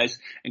lot of guys,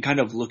 and kind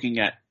of looking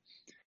at,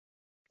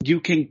 you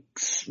can,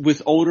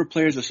 with older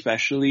players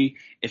especially,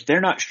 if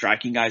they're not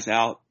striking guys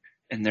out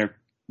and they're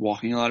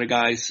walking a lot of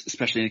guys,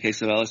 especially in the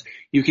case of Ellis,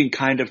 you can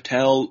kind of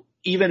tell,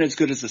 even as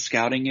good as the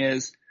scouting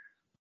is,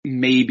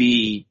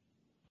 maybe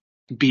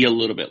be a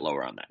little bit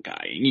lower on that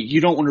guy.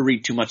 You don't want to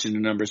read too much into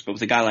numbers, but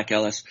with a guy like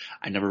Ellis,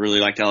 I never really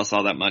liked Ellis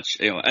all that much.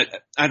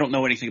 I don't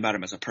know anything about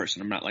him as a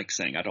person. I'm not like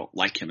saying I don't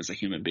like him as a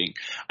human being.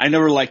 I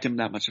never liked him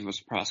that much of a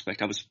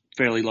prospect. I was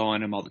fairly low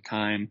on him all the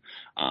time.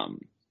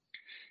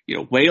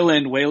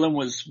 Whalen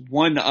was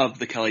one of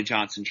the Kelly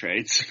Johnson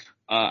trades.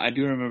 I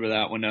do remember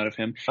that one out of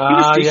him.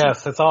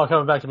 Yes, it's all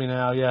coming back to me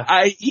now.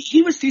 Yeah.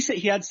 He was decent.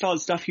 He had solid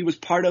stuff. He was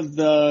part of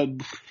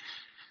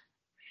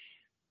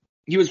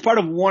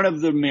one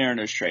of the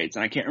Mariners trades,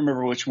 and I can't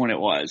remember which one it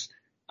was.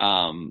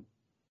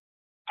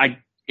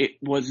 It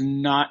was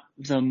not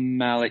the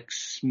Malik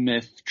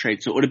Smith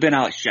trade, so it would have been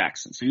Alex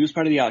Jackson. So he was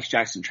part of the Alex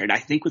Jackson trade. I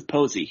think with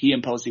Posey, he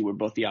and Posey were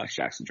both the Alex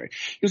Jackson trade.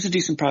 He was a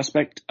decent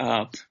prospect.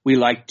 We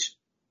liked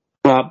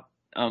Rob.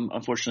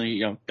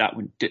 Unfortunately, that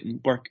one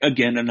didn't work.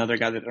 Again, another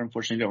guy that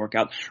unfortunately didn't work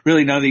out.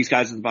 Really, none of these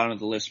guys at the bottom of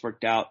the list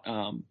worked out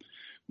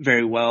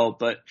very well.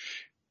 But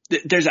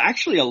there's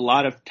actually a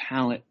lot of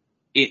talent.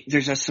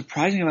 There's a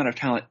surprising amount of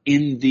talent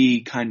in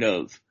the kind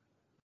of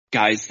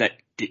guys that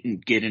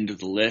didn't get into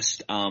the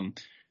list.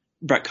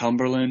 Brett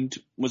Cumberland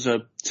was a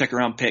second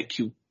round pick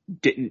who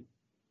didn't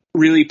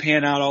really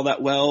pan out all that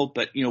well,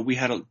 but we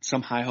had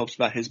some high hopes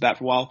about his bat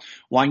for a while.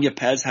 Juan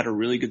Yepez had a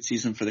really good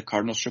season for the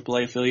Cardinals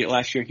AAA affiliate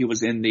last year. He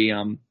was in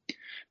the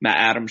Matt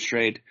Adams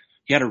trade.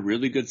 He had a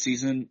really good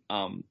season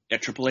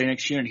at AAA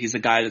next year, and he's a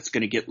guy that's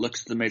going to get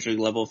looks at the major league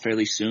level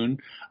fairly soon.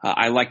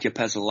 I like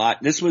Yepez a lot.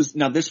 This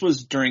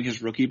was during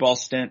his rookie ball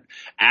stint.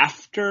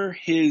 After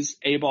his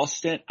A-ball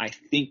stint, I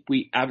think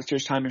after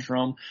his time in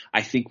Rome,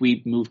 I think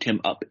we moved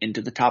him up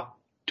into the top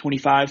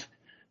 25.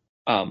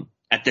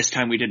 At this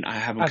time, we didn't. I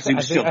haven't. I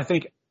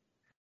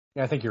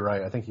think you're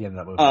right. I think he ended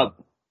up moving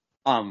up.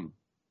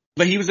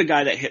 But he was a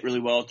guy that hit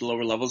really well at the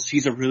lower levels.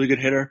 He's a really good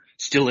hitter.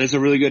 Still is a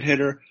really good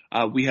hitter.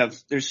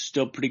 There's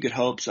still pretty good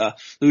hopes.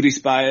 Luis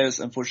Baez,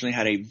 unfortunately,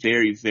 had a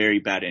very, very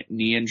bad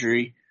knee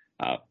injury.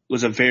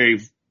 Was a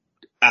very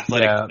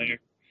athletic player,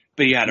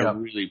 but he had a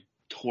really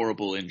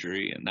horrible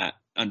injury, and that,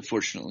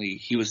 unfortunately,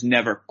 he was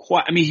never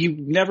quite, he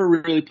never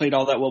really played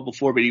all that well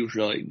before, but he was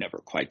really never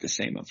quite the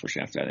same,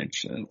 unfortunately, after that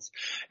incident.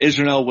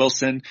 Israel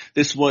Wilson,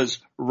 this was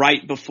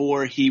right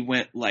before he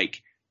went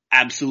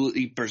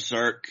absolutely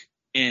berserk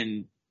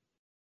in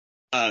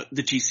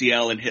the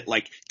GCL and hit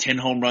 10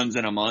 home runs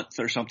in a month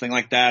or something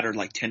like that, or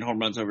 10 home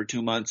runs over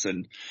 2 months,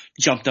 and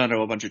jumped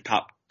onto a bunch of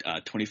top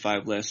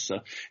 25 lists. So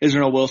Izzy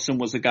Wilson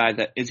was a guy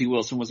that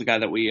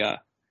we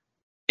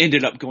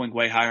ended up going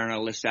way higher on our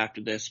list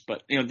after this.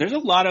 But there's a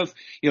lot of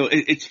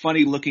it's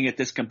funny looking at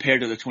this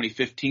compared to the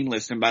 2015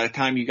 list, and by the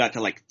time you got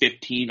to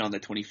 15 on the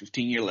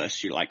 2015 year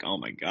list, you're like, oh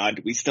my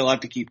god, we still have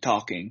to keep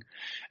talking.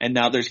 And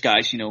now there's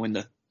guys in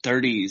the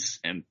 30s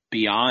and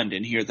beyond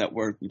in here that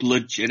were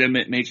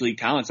legitimate major league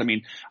talents.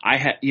 I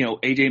had,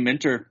 AJ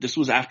Minter, this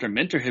was after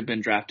Minter had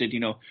been drafted,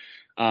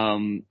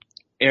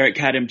 Eric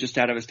had him just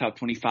out of his top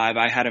 25.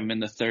 I had him in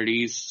the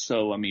 30s.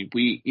 So,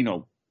 we,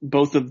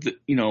 both of the,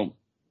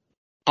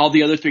 all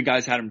the other three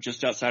guys had him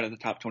just outside of the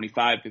top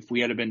 25. If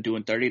we had been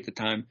doing 30 at the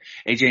time,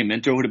 AJ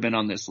Minter would have been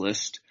on this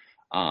list.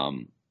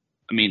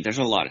 There's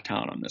a lot of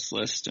talent on this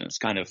list, and it's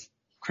kind of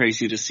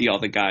crazy to see all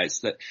the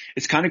guys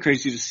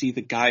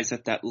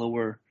at that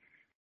lower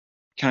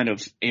kind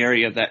of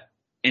area that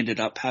ended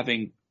up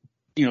having,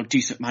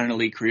 decent minor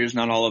league careers.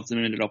 Not all of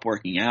them ended up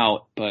working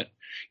out, but,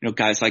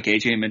 guys like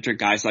AJ Minter,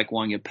 guys like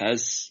Juan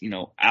Yepez,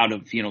 out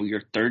of,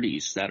 your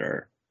 30s that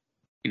are,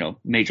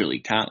 major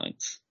league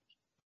talents.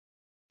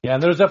 Yeah,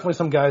 and there's definitely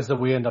some guys that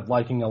we end up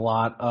liking a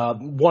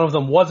lot. One of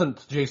them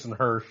wasn't Jason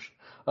Hirsch.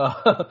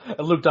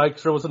 Luke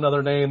Dykstra was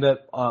another name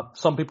that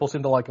some people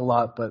seem to like a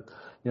lot, but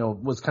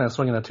was kind of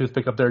swinging a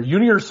toothpick up there.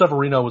 Junior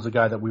Severino was a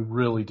guy that we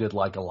really did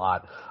like a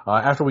lot.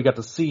 After we got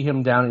to see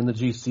him down in the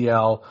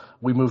GCL,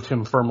 we moved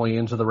him firmly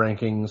into the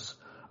rankings.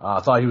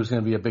 Thought he was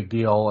going to be a big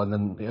deal, and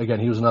then again,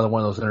 he was another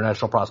one of those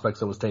international prospects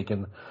that was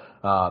taken,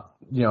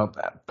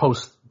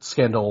 post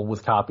scandal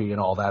with Copy and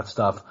all that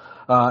stuff.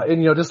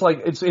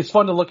 It's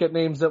fun to look at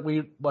names that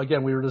we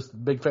were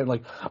just big fan.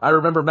 I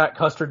remember Matt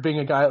Custard being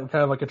a guy,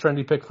 kind of like a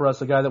trendy pick for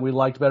us, a guy that we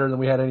liked better than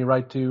we had any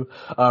right to.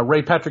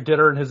 Ray Patrick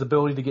Ditter and his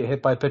ability to get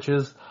hit by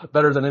pitches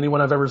better than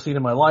anyone I've ever seen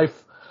in my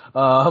life.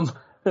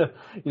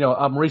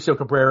 Mauricio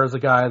Cabrera is a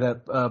guy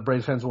that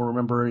Braves fans will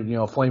remember, a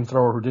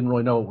flamethrower who didn't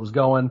really know what was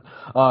going.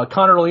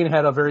 Connor Lean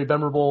had a very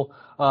memorable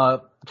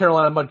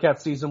Carolina Mudcats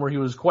season where he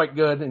was quite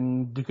good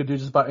and could do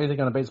just about anything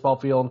on a baseball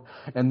field,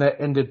 and that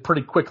ended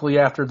pretty quickly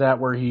after that,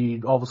 where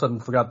he all of a sudden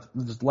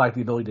just lacked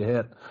the ability to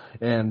hit,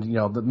 and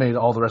that made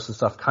all the rest of the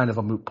stuff kind of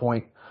a moot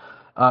point.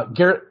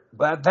 Garrett,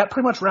 that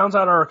pretty much rounds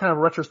out our kind of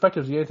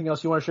retrospectives. Anything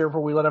else you want to share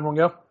before we let everyone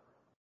go?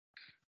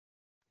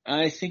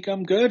 I think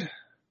I'm good.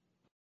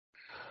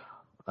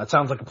 That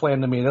sounds like a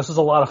plan to me. This is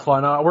a lot of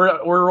fun.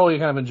 We're really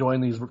kind of enjoying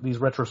these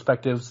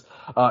retrospectives.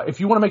 If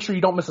you want to make sure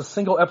you don't miss a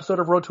single episode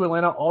of Road to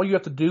Atlanta, all you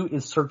have to do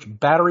is search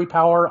Battery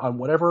Power on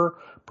whatever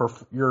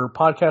your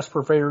podcast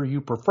purveyor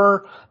you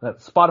prefer.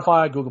 That's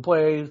Spotify, Google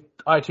Play,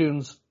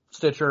 iTunes,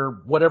 Stitcher,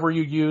 whatever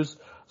you use.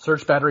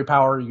 Search Battery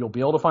Power. You'll be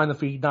able to find the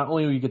feed. Not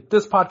only will you get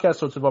this podcast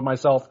hosted by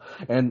myself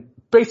and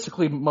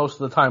basically most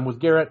of the time with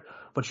Garrett,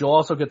 but you'll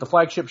also get the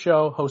flagship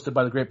show hosted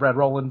by the great Brad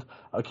Rowland,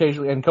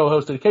 occasionally and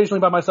co-hosted occasionally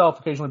by myself,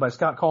 occasionally by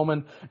Scott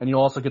Coleman, and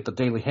you'll also get the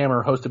Daily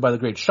Hammer hosted by the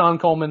great Sean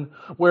Coleman,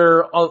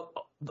 where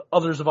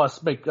others of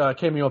us make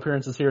cameo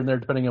appearances here and there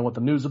depending on what the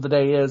news of the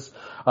day is.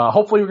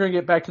 Hopefully we're going to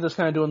get back to this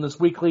kind of doing this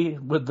weekly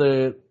with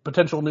the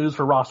potential news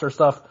for roster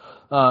stuff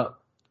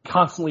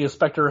constantly a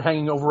specter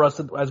hanging over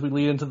us as we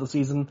lead into the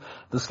season.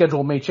 The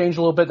schedule may change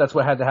a little bit. That's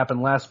what had to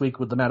happen last week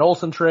with the Matt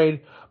Olson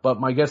trade. But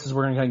my guess is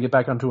we're going to kind of get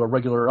back onto a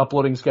regular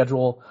uploading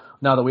schedule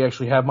now that we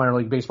actually have minor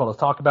league baseball to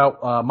talk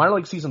about. Minor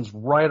league season's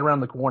right around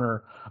the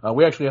corner.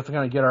 We actually have to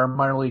kind of get our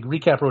minor league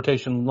recap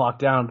rotation locked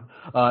down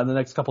in the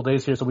next couple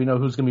days here, so we know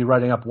who's going to be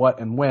writing up what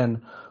and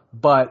when.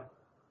 But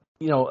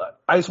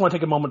I just want to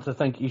take a moment to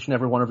thank each and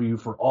every one of you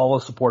for all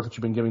the support that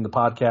you've been giving the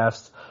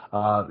podcast.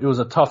 It was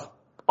a tough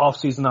off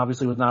season,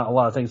 obviously, with not a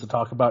lot of things to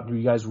talk about.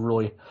 You guys were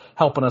really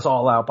helping us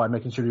all out by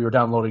making sure you were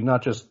downloading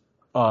not just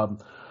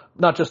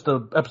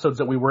the episodes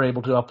that we were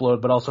able to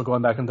upload, but also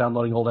going back and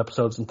downloading old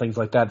episodes and things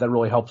like that. That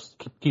really helps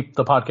keep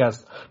the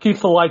podcast, keeps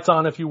the lights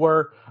on, if you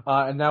were.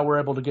 And now we're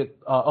able to get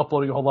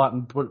uploading a whole lot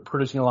and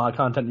producing a lot of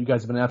content. You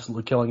guys have been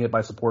absolutely killing it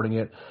by supporting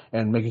it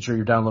and making sure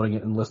you're downloading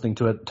it and listening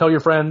to it. Tell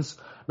your friends.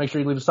 Make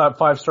sure you leave a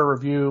 5-star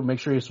review. Make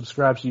sure you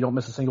subscribe so you don't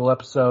miss a single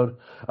episode.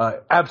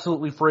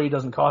 Absolutely free.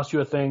 Doesn't cost you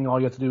a thing. All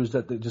you have to do is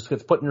that it just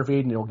gets put in your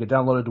feed and it'll get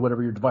downloaded to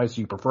whatever your device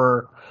you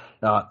prefer.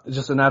 It's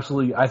just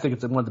I think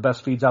it's one of the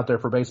best feeds out there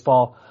for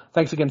baseball.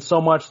 Thanks again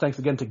so much. Thanks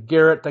again to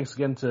Garrett. Thanks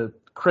again to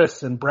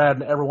Chris and Brad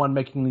and everyone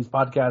making these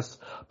podcasts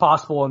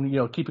possible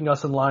and, keeping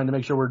us in line to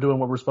make sure we're doing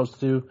what we're supposed to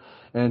do.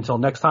 And until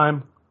next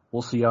time,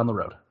 we'll see you on the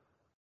road.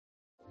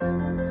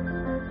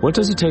 What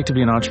does it take to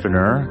be an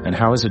entrepreneur, and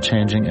how is it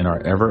changing in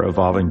our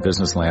ever-evolving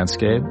business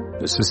landscape?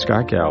 This is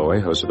Scott Galloway,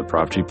 host of the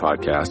Prop G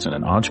Podcast and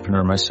an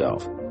entrepreneur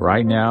myself.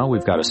 Right now,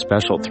 we've got a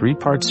special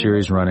 3-part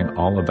series running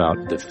all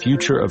about the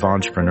future of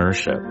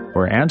entrepreneurship.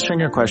 We're answering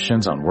your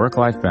questions on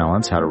work-life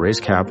balance, how to raise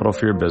capital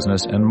for your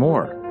business, and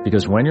more.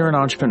 Because when you're an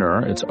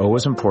entrepreneur, it's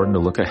always important to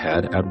look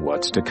ahead at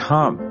what's to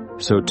come.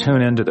 So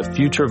tune in to the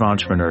Future of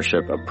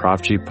Entrepreneurship, a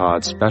Prop G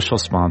Pod special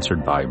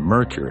sponsored by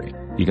Mercury.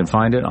 You can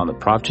find it on the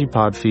Prop G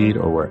Pod feed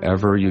or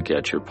wherever you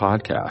get your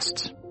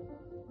podcasts.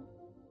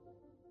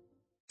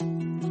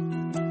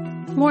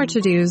 More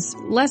to-dos,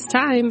 less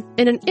time,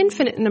 and an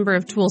infinite number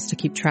of tools to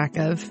keep track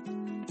of.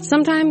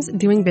 Sometimes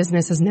doing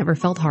business has never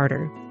felt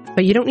harder,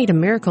 but you don't need a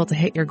miracle to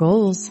hit your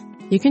goals.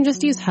 You can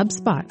just use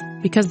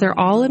HubSpot, because their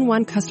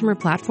all-in-one customer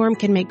platform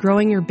can make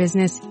growing your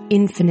business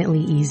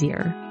infinitely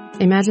easier.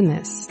 Imagine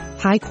this: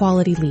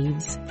 high-quality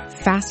leads,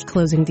 fast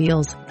closing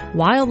deals,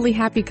 wildly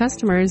happy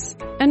customers,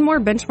 and more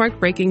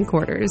benchmark-breaking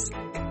quarters.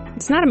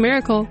 It's not a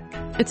miracle,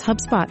 it's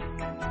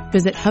HubSpot.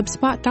 Visit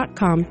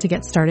HubSpot.com to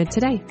get started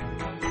today.